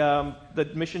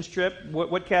missions trip.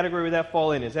 What category would that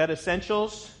fall in? Is that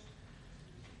essentials?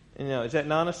 No. Is that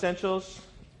non-essentials?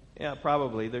 Yeah,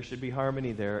 probably. There should be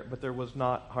harmony there. But there was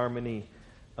not harmony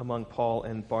among Paul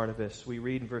and Barnabas. We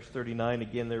read in verse 39,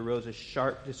 again, there arose a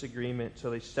sharp disagreement,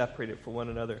 so they separated from one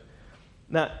another.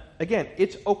 Now, again,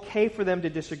 it's okay for them to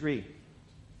disagree.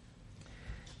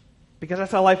 Because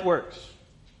that's how life works.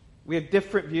 We have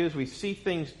different views. We see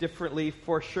things differently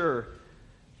for sure.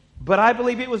 But I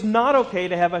believe it was not okay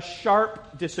to have a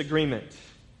sharp disagreement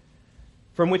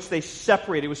from which they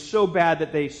separated. It was so bad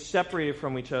that they separated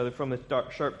from each other from this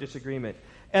sharp disagreement.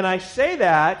 And I say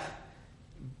that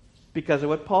because of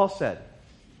what Paul said.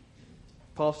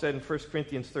 Paul said in 1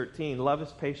 Corinthians 13, love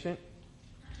is patient,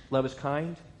 love is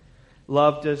kind.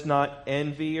 Love does not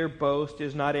envy or boast,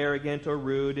 is not arrogant or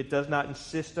rude. It does not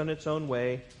insist on its own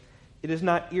way. It is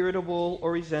not irritable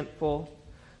or resentful.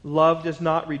 Love does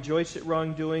not rejoice at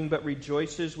wrongdoing, but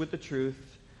rejoices with the truth.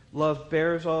 Love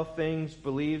bears all things,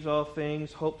 believes all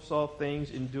things, hopes all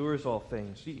things, endures all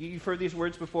things. You've heard these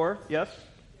words before? Yes?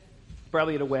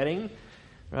 Probably at a wedding,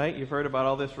 right? You've heard about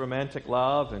all this romantic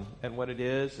love and what it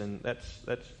is, and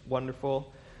that's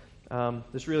wonderful.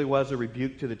 This really was a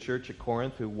rebuke to the church at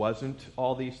Corinth, who wasn't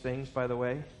all these things, by the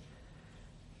way.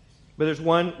 But there's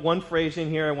one phrase in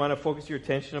here I want to focus your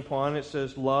attention upon. It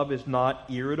says, love is not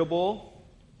irritable.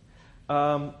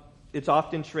 It's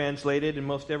often translated, in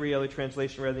most every other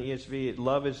translation rather than ESV,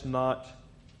 love is not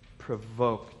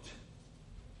provoked.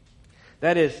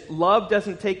 That is, love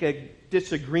doesn't take a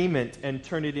disagreement and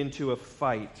turn it into a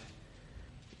fight.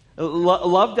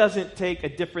 Love doesn't take a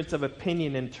difference of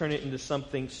opinion and turn it into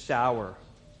something sour.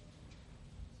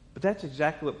 But that's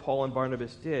exactly what Paul and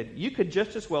Barnabas did. You could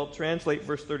just as well translate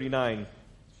verse 39.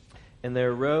 And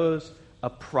there arose a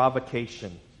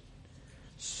provocation,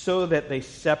 so that they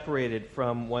separated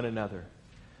from one another.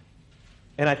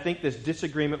 And I think this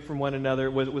disagreement from one another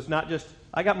was not just,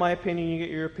 I got my opinion, you get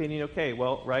your opinion, okay,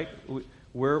 well, right,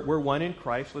 we're one in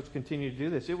Christ, let's continue to do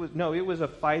this. It was a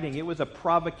fighting, it was a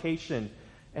provocation.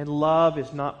 And love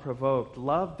is not provoked.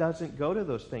 Love doesn't go to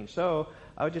those things. So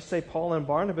I would just say Paul and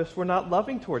Barnabas were not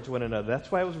loving towards one another.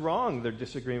 That's why it was wrong, their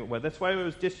disagreement was. That's why it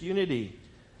was disunity.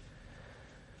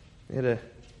 They had a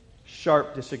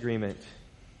sharp disagreement.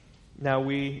 Now,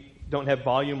 we don't have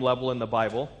volume level in the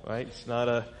Bible, right? It's not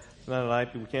an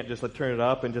iPad. We can't just turn it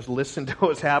up and just listen to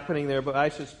what's happening there. But I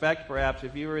suspect perhaps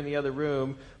if you were in the other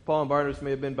room, Paul and Barnabas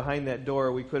may have been behind that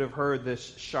door, we could have heard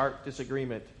this sharp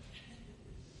disagreement.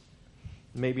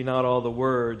 Maybe not all the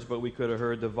words, but we could have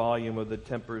heard the volume of the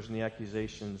tempers and the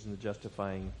accusations and the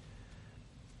justifying.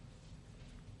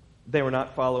 They were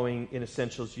not following in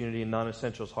essentials unity and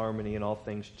non-essentials harmony, in all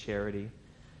things charity.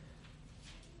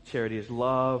 Charity is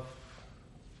love.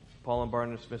 Paul and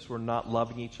Barnabas were not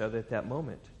loving each other at that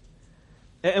moment.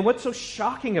 And what's so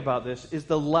shocking about this is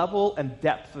the level and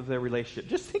depth of their relationship.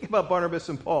 Just think about Barnabas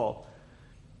and Paul.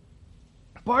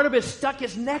 Barnabas stuck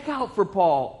his neck out for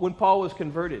Paul when Paul was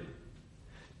converted,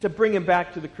 to bring him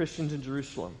back to the Christians in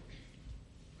Jerusalem.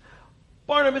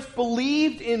 Barnabas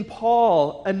believed in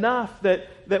Paul enough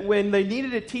that when they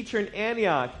needed a teacher in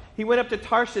Antioch, he went up to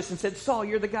Tarsus and said, Saul,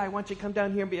 you're the guy. Why don't you come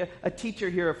down here and be a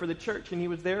teacher here for the church? And he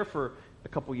was there for a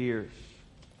couple years.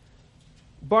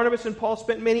 Barnabas and Paul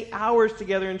spent many hours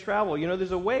together in travel. You know,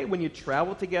 there's a way when you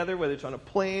travel together, whether it's on a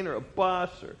plane or a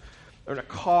bus or in a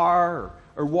car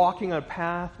or walking on a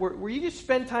path, where you just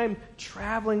spend time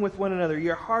traveling with one another.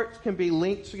 Your hearts can be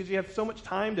linked because you have so much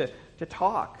time to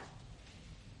talk.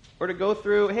 Or to go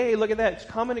through, hey, look at that. It's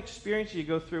common experience you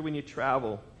go through when you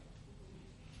travel.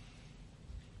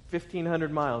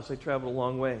 1,500 miles, they traveled a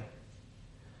long way.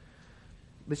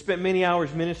 They spent many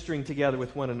hours ministering together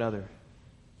with one another.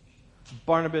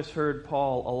 Barnabas heard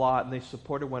Paul a lot, and they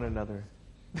supported one another.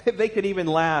 They could even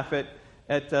laugh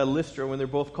at Lystra when they're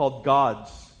both called gods.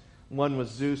 One was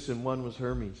Zeus and one was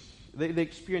Hermes. They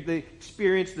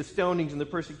experienced the stonings and the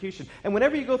persecution. And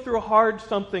whenever you go through a hard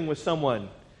something with someone,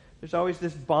 there's always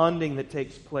this bonding that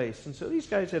takes place. And so these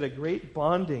guys had a great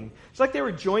bonding. It's like they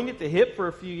were joined at the hip for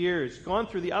a few years, gone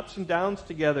through the ups and downs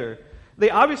together. They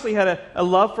obviously had a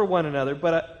love for one another,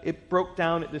 but it broke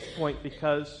down at this point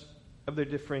because of their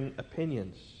differing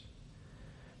opinions.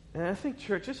 And I think,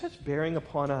 church, this has bearing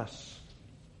upon us.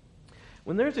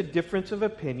 When there's a difference of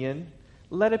opinion,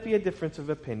 let it be a difference of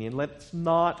opinion. Let's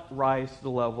not rise to the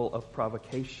level of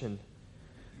provocation.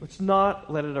 Let's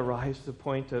not let it arise to the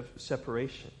point of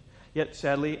separation. Yet,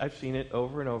 sadly, I've seen it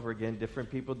over and over again.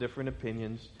 Different people, different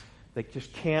opinions. They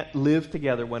just can't live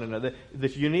together one another.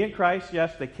 This unity in Christ,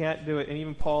 yes, they can't do it. And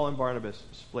even Paul and Barnabas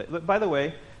split. By the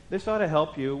way, this ought to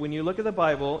help you. When you look at the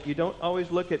Bible, you don't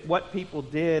always look at what people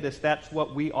did as that's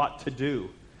what we ought to do.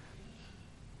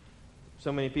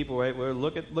 So many people, right? Well,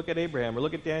 look at Abraham, or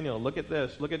look at Daniel, look at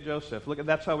this, look at Joseph.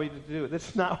 That's how we do it.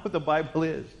 That's not what the Bible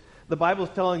is. The Bible is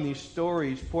telling these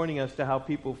stories, pointing us to how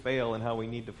people fail and how we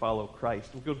need to follow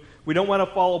Christ. We don't want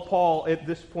to follow Paul at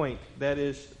this point. That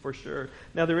is for sure.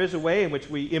 Now, there is a way in which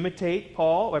we imitate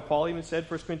Paul. Or Paul even said,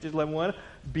 1 Corinthians 11:1,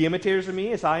 be imitators of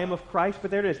me as I am of Christ.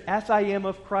 But there it is, as I am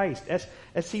of Christ.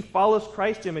 As he follows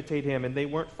Christ, imitate him. And they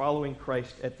weren't following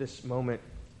Christ at this moment.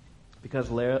 Because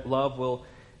love will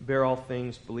bear all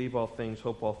things, believe all things,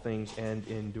 hope all things, and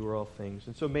endure all things.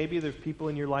 And so maybe there's people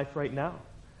in your life right now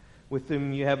with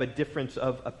whom you have a difference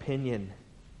of opinion.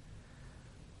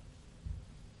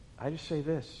 I just say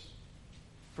this,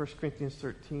 1 Corinthians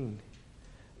 13,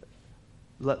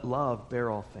 let love bear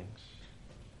all things.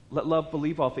 Let love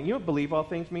believe all things. You know what believe all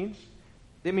things means?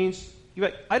 It means,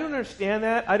 I don't understand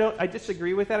that. I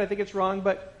disagree with that. I think it's wrong.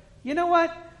 But you know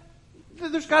what?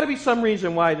 There's got to be some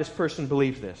reason why this person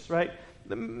believes this, right?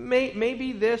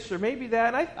 Maybe this or maybe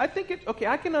that. And I think it's okay.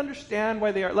 I can understand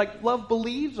why they are. Like, love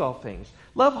believes all things.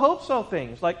 Love hopes all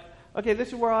things. Like, okay, this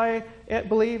is where I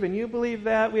believe and you believe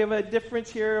that. We have a difference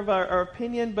here of our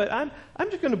opinion, but I'm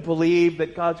just going to believe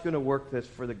that God's going to work this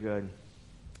for the good.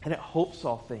 And it hopes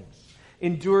all things,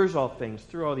 endures all things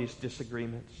through all these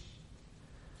disagreements.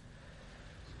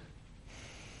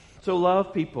 So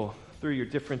love people through your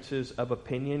differences of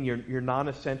opinion, your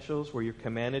non-essentials where you're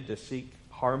commanded to seek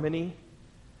harmony.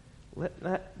 Let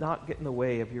that not get in the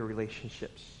way of your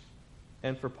relationships.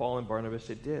 And for Paul and Barnabas,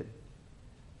 it did.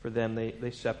 For them,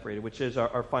 they separated, which is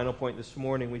our final point this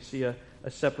morning. We see a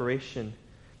separation.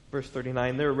 Verse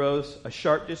 39, there arose a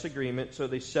sharp disagreement, so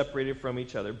they separated from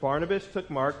each other. Barnabas took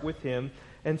Mark with him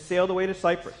and sailed away to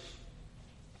Cyprus.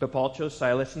 But Paul chose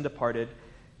Silas and departed,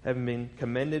 having been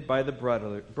commended by the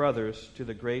brothers to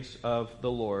the grace of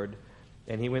the Lord.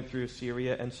 And he went through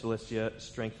Syria and Cilicia,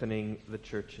 strengthening the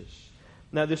churches.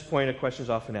 Now, at this point, a question is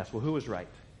often asked, well, who was right?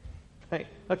 Right?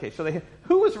 Okay, so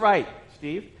who was right,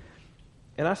 Steve?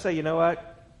 And I say, you know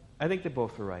what? I think they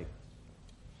both were right.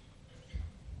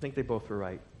 I think they both were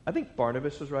right. I think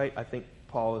Barnabas was right. I think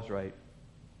Paul was right.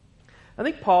 I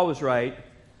think Paul was right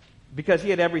because he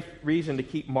had every reason to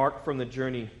keep Mark from the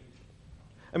journey.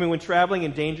 I mean, when traveling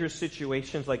in dangerous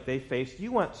situations like they faced,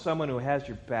 you want someone who has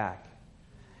your back.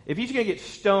 If he's going to get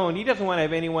stoned, he doesn't want to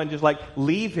have anyone just like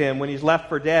leave him when he's left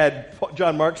for dead.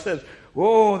 John Mark says,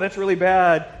 whoa, that's really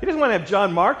bad. He doesn't want to have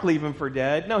John Mark leave him for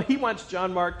dead. No, he wants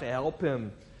John Mark to help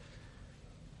him.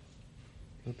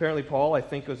 And apparently Paul, I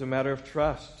think, was a matter of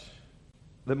trust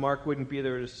that Mark wouldn't be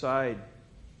there at his side.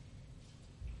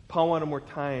 Paul wanted more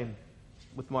time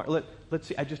with Mark. Let's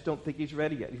see, I just don't think he's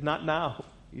ready yet. He's not now.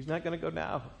 He's not going to go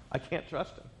now. I can't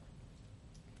trust him.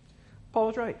 Paul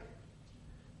was right.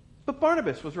 But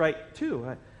Barnabas was right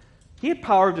too. He had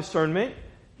power of discernment.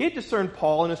 He had discerned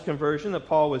Paul in his conversion, that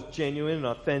Paul was genuine and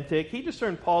authentic. He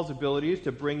discerned Paul's abilities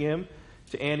to bring him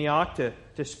to Antioch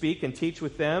to speak and teach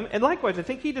with them. And likewise, I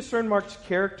think he discerned Mark's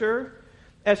character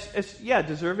as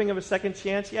deserving of a second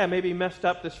chance. Yeah, maybe he messed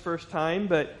up this first time,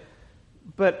 but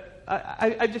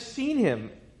I've just seen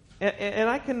him. And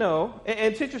I can know.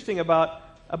 And it's interesting about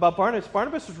Barnabas.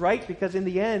 Barnabas was right because in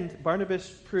the end, Barnabas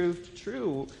proved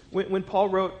true. When Paul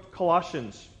wrote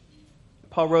Colossians,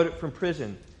 Paul wrote it from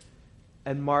prison,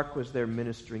 and Mark was there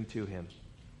ministering to him.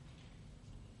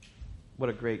 What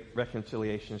a great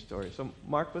reconciliation story. So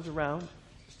Mark was around,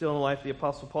 still in the life of the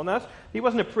Apostle Paul. Now, he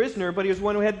wasn't a prisoner, but he was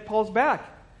one who had Paul's back.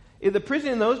 In the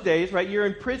prison in those days, right, you're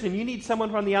in prison, you need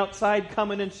someone from the outside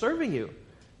coming and serving you.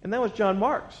 And that was John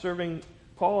Mark, serving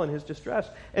Paul in his distress.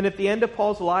 And at the end of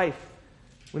Paul's life,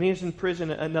 when he was in prison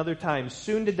another time,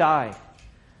 soon to die,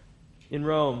 in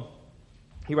Rome,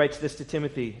 he writes this to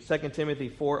Timothy, 2 Timothy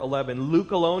 4:11,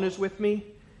 Luke alone is with me.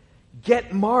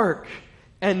 Get Mark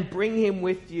and bring him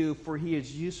with you, for he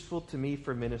is useful to me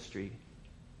for ministry.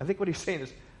 I think what he's saying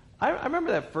is, I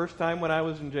remember that first time when I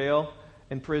was in jail,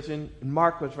 in prison, and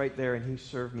Mark was right there, and he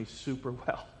served me super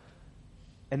well.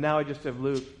 And now I just have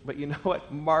Luke. But you know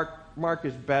what? Mark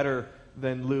is better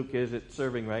than Luke is at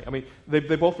serving, right? I mean,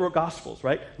 they both wrote Gospels,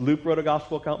 right? Luke wrote a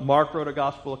Gospel account. Mark wrote a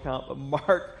Gospel account. But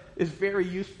Mark is very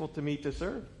useful to me to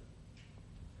serve.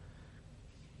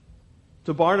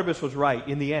 So Barnabas was right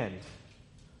in the end.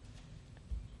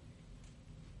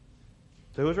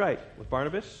 So who was right? Was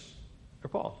Barnabas or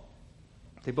Paul?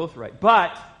 They both were right.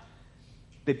 But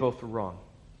they both were wrong.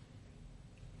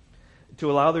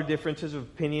 To allow their differences of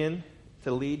opinion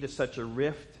to lead to such a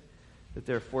rift that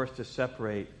they're forced to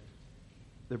separate,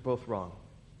 they're both wrong.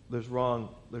 There's wrong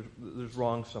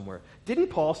somewhere. Didn't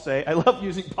Paul say, I love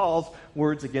using Paul's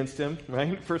words against him,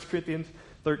 right? 1 Corinthians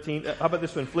 13. How about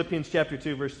this one? Philippians chapter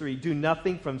 2, verse 3. Do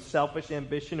nothing from selfish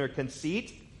ambition or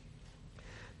conceit,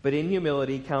 but in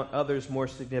humility count others more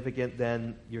significant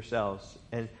than yourselves.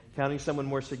 And counting someone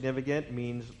more significant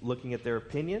means looking at their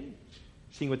opinion,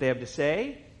 seeing what they have to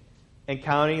say, and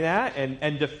counting that,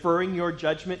 and deferring your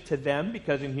judgment to them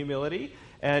because in humility.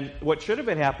 And what should have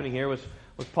been happening here was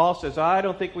Paul says, I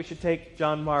don't think we should take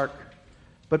John Mark.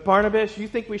 But Barnabas, you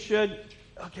think we should?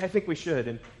 Okay, I think we should.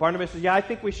 And Barnabas says, yeah, I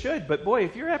think we should. But boy,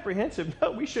 if you're apprehensive,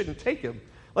 no, we shouldn't take him.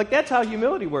 Like, that's how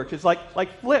humility works. It's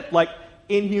like flip. Like,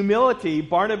 in humility,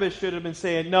 Barnabas should have been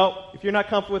saying, no, if you're not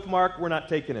comfortable with Mark, we're not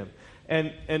taking him.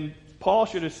 And Paul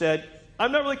should have said,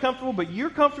 I'm not really comfortable, but you're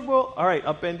comfortable? All right,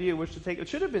 I'll bend to you, wish to take it. It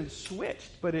should have been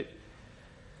switched, but it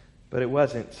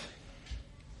wasn't.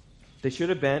 They should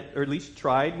have been, or at least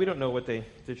tried. We don't know what they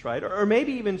tried. Or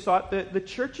maybe even sought the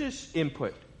church's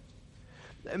input.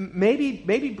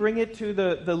 Maybe bring it to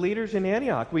the leaders in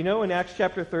Antioch. We know in Acts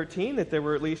chapter 13 that there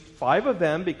were at least 5 of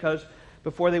them because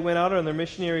before they went out on their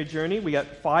missionary journey, we got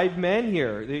 5 men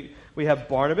here. We have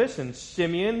Barnabas and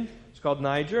Simeon, it's called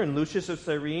Niger, and Lucius of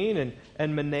Cyrene,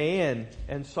 and Manaen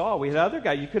and Saul. We had other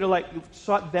guys. You could have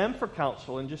sought them for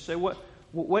counsel and just say, what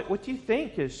do you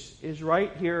think is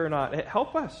right here or not?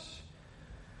 Help us.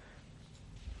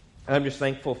 And I'm just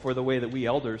thankful for the way that we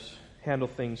elders handle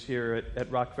things here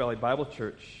at Rock Valley Bible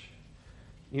Church.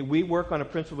 We work on a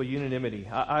principle of unanimity.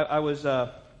 I was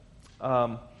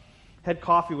had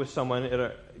coffee with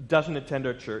someone doesn't attend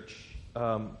our church,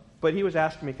 but he was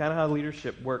asking me kind of how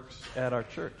leadership works at our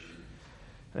church.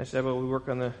 And I said, well, we work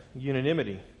on the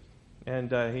unanimity.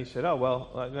 And he said, oh,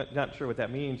 well, I'm not sure what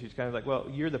that means. He's kind of like, well,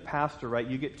 you're the pastor, right?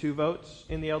 You get 2 votes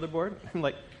in the elder board? I'm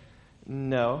like,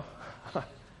 no.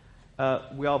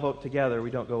 We all vote together.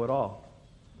 We don't go at all.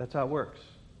 That's how it works.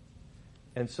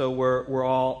 And so we're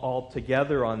all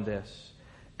together on this.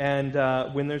 And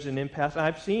when there's an impasse,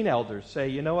 I've seen elders say,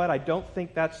 you know what, I don't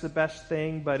think that's the best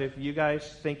thing, but if you guys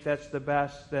think that's the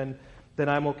best, then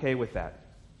I'm okay with that.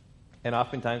 And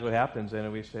oftentimes what happens,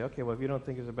 and we say, okay, well, if you don't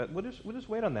think it's the best, we'll just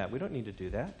wait on that. We don't need to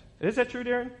do that. Is that true,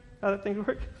 Darren? How that thing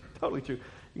works? Totally true.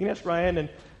 You can ask Brian, and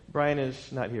Brian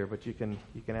is not here, but you can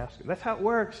ask him. That's how it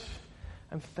works.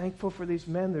 I'm thankful for these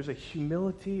men. There's a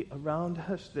humility around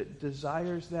us that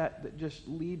desires that just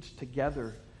leads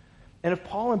together. And if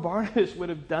Paul and Barnabas would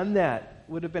have done that,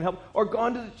 would have been helpful, or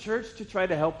gone to the church to try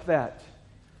to help that,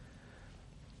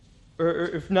 or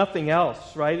if nothing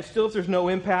else, right? Still, if there's no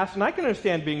impasse, and I can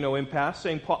understand being no impasse,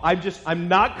 saying, Paul, I'm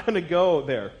not going to go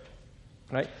there,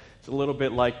 right? It's a little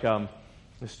bit like the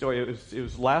story. It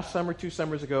was last summer, 2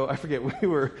 summers ago. I forget. We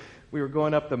were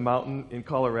going up the mountain in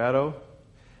Colorado,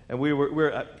 and we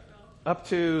were up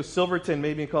to Silverton,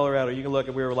 maybe in Colorado. You can look,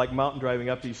 and we were like mountain driving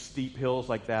up these steep hills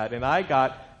like that. And I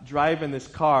got driving this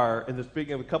car, and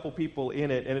a couple people in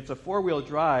it, and it's a 4-wheel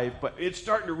drive, but it's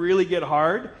starting to really get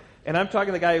hard. And I'm talking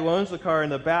to the guy who owns the car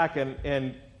in the back,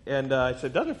 and I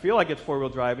said, doesn't feel like it's 4-wheel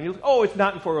drive. And he was like, oh, it's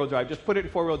not in 4-wheel drive. Just put it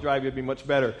in 4-wheel drive, it'd be much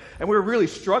better. And we were really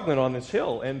struggling on this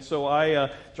hill. And so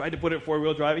I tried to put it in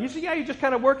 4-wheel drive. And he said, yeah, you just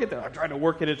kind of work it there. I'm trying to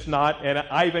work it, it's not. And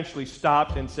I eventually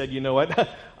stopped and said, you know what?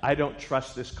 I don't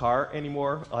trust this car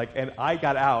anymore. And I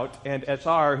got out, and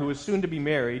SR, who was soon to be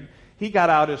married, he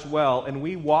got out as well, and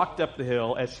we walked up the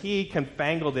hill as he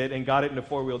confangled it and got it into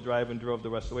four-wheel drive and drove the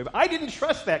rest of the way. But I didn't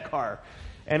trust that car.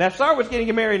 And SR was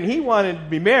getting married, and he wanted to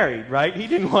be married, right? He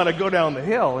didn't want to go down the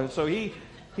hill, and so he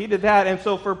did that. And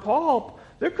so for Paul,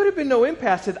 there could have been no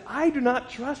impasse. He said, I do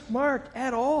not trust Mark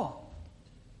at all.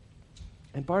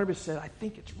 And Barnabas said, I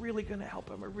think it's really going to help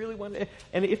him. I really want to.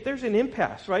 And if there's an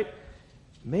impasse, right,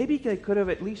 maybe they could have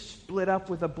at least split up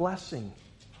with a blessing.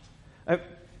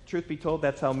 Truth be told,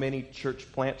 that's how many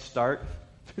church plants start.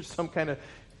 There's some kind of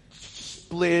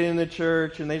split in the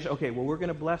church, and they say, okay, well, we're going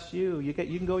to bless you. You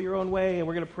can go your own way, and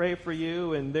we're going to pray for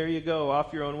you, and there you go,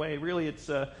 off your own way. Really, it's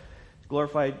a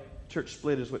glorified church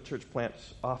split is what church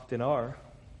plants often are.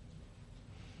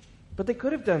 But they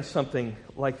could have done something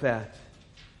like that.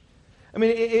 I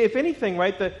mean, if anything,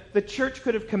 right, the church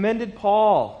could have commended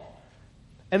Paul,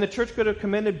 and the church could have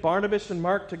commended Barnabas and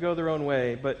Mark to go their own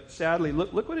way. But sadly,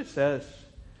 look what it says.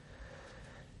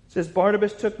 It says,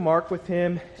 Barnabas took Mark with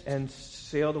him and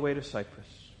sailed away to Cyprus.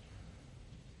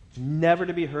 Never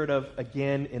to be heard of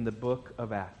again in the book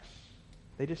of Acts.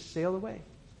 They just sailed away.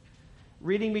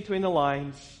 Reading between the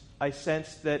lines, I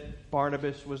sensed that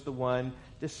Barnabas was the one,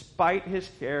 despite his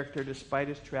character, despite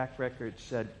his track record,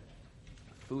 said,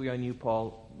 "Fooey on you,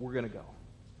 Paul, we're going to go."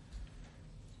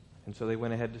 And so they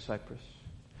went ahead to Cyprus.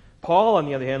 Paul, on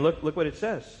the other hand, look what it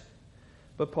says.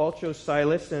 But Paul chose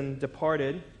Silas and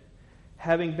departed,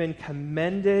 having been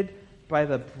commended by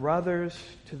the brothers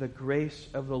to the grace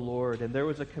of the Lord. And there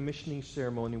was a commissioning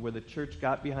ceremony where the church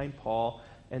got behind Paul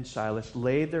and Silas,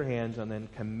 laid their hands on them,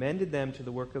 commended them to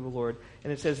the work of the Lord.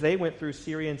 And it says they went through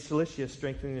Syria and Cilicia,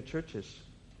 strengthening the churches.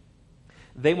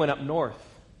 They went up north.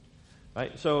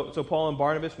 Right? So Paul and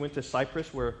Barnabas went to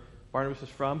Cyprus, where Barnabas is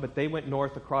from, but they went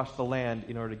north across the land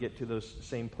in order to get to those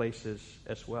same places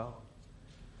as well.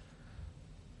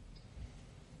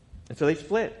 And so they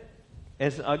split.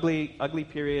 It's an ugly, ugly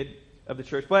period of the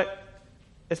church. But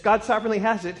as God sovereignly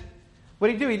has it, what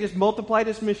did he do? He just multiplied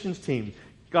his missions team.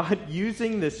 God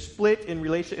using this split in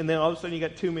relation, and then all of a sudden you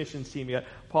got two missions team. You got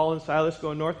Paul and Silas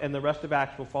going north, and the rest of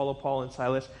Acts will follow Paul and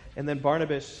Silas. And then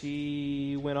Barnabas,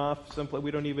 he went off someplace.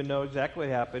 We don't even know exactly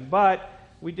what happened. But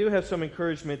we do have some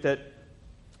encouragement that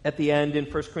at the end in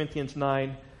 1 Corinthians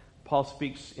 9, Paul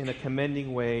speaks in a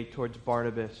commending way towards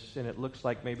Barnabas, and it looks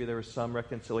like maybe there was some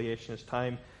reconciliation as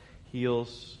time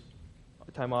heals.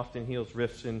 Time often heals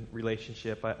rifts in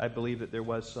relationship. I believe that there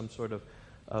was some sort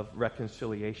of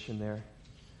reconciliation there.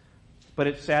 But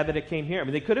it's sad that it came here. I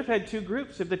mean, they could have had two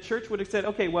groups. If the church would have said,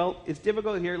 okay, well, it's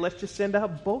difficult here, let's just send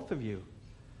out both of you.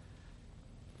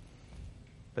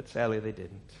 But sadly, they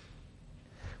didn't.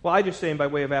 Well, I just say by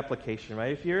way of application,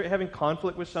 right? If you're having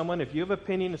conflict with someone, if you have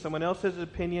opinion and someone else has an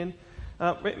opinion,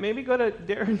 maybe go to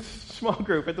Darren's small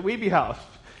group at the Weeby House,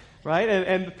 right?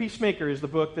 And The Peacemaker is the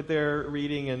book that they're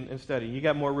reading and studying. You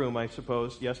got more room, I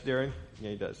suppose. Yes, Darren? Yeah,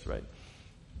 he does, right?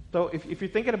 So if you're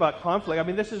thinking about conflict, I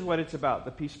mean, this is what it's about.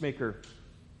 The Peacemaker,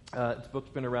 this book's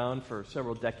been around for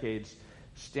several decades.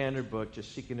 Standard book,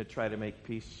 just seeking to try to make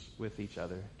peace with each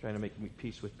other, trying to make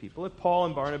peace with people. If Paul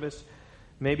and Barnabas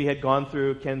maybe had gone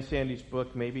through Ken Sande's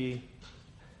book, maybe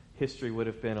history would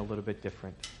have been a little bit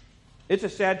different. It's a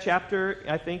sad chapter,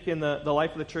 I think, in the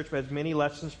life of the church, but has many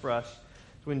lessons for us.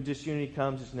 When disunity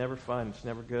comes, it's never fun. It's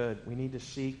never good. We need to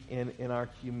seek in our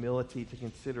humility to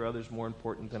consider others more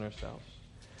important than ourselves.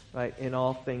 Right? In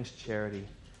all things, charity.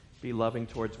 Be loving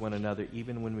towards one another,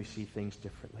 even when we see things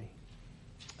differently.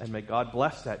 And may God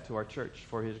bless that to our church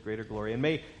for His greater glory. And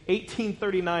may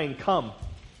 1839 come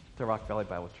to Rock Valley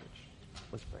Bible Church.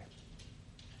 Let's pray.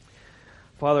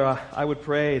 Father, I would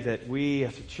pray that we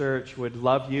as a church would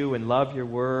love You and love Your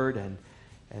Word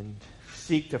and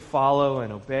seek to follow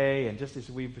and obey. And just as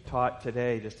we've taught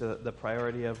today, just the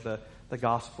priority of the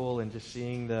gospel and just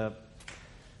seeing the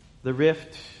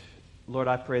rift. Lord,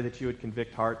 I pray that You would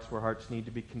convict hearts where hearts need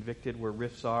to be convicted, where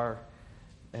rifts are,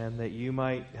 and that You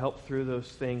might help through those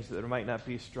things, that there might not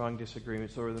be strong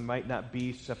disagreements, or there might not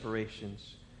be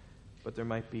separations, but there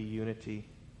might be unity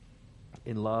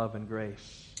in love and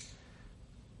grace.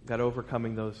 God,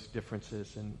 overcoming those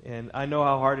differences. And I know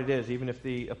how hard it is, even if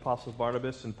the apostles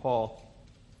Barnabas and Paul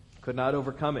could not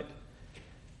overcome it,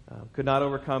 could not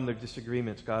overcome their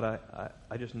disagreements. God,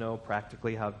 I just know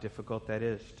practically how difficult that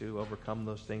is to overcome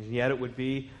those things. And yet it would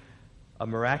be a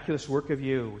miraculous work of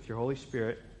You with Your Holy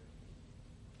Spirit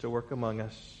to work among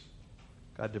us.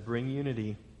 God, to bring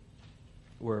unity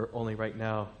where only right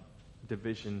now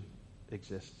division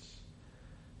exists.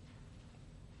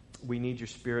 We need Your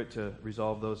Spirit to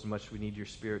resolve those as much as we need Your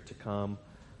Spirit to come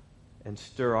and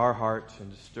stir our hearts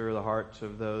and to stir the hearts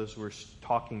of those we're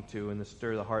talking to and to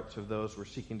stir the hearts of those we're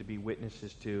seeking to be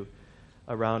witnesses to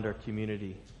around our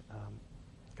community.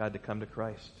 God, to come to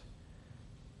Christ.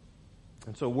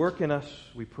 And so work in us,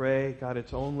 we pray. God,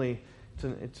 it's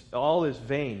all is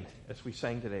vain, as we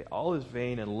sang today. All is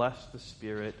vain unless the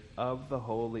Spirit of the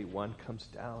Holy One comes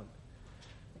down.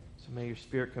 So may your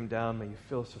Spirit come down. May you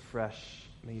fill us afresh.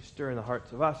 May you stir in the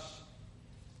hearts of us,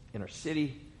 in our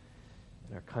city,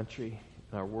 in our country,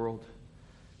 in our world.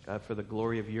 God, for the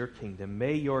glory of your kingdom.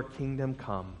 May your kingdom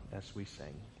come as we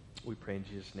sing. We pray in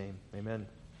Jesus' name. Amen.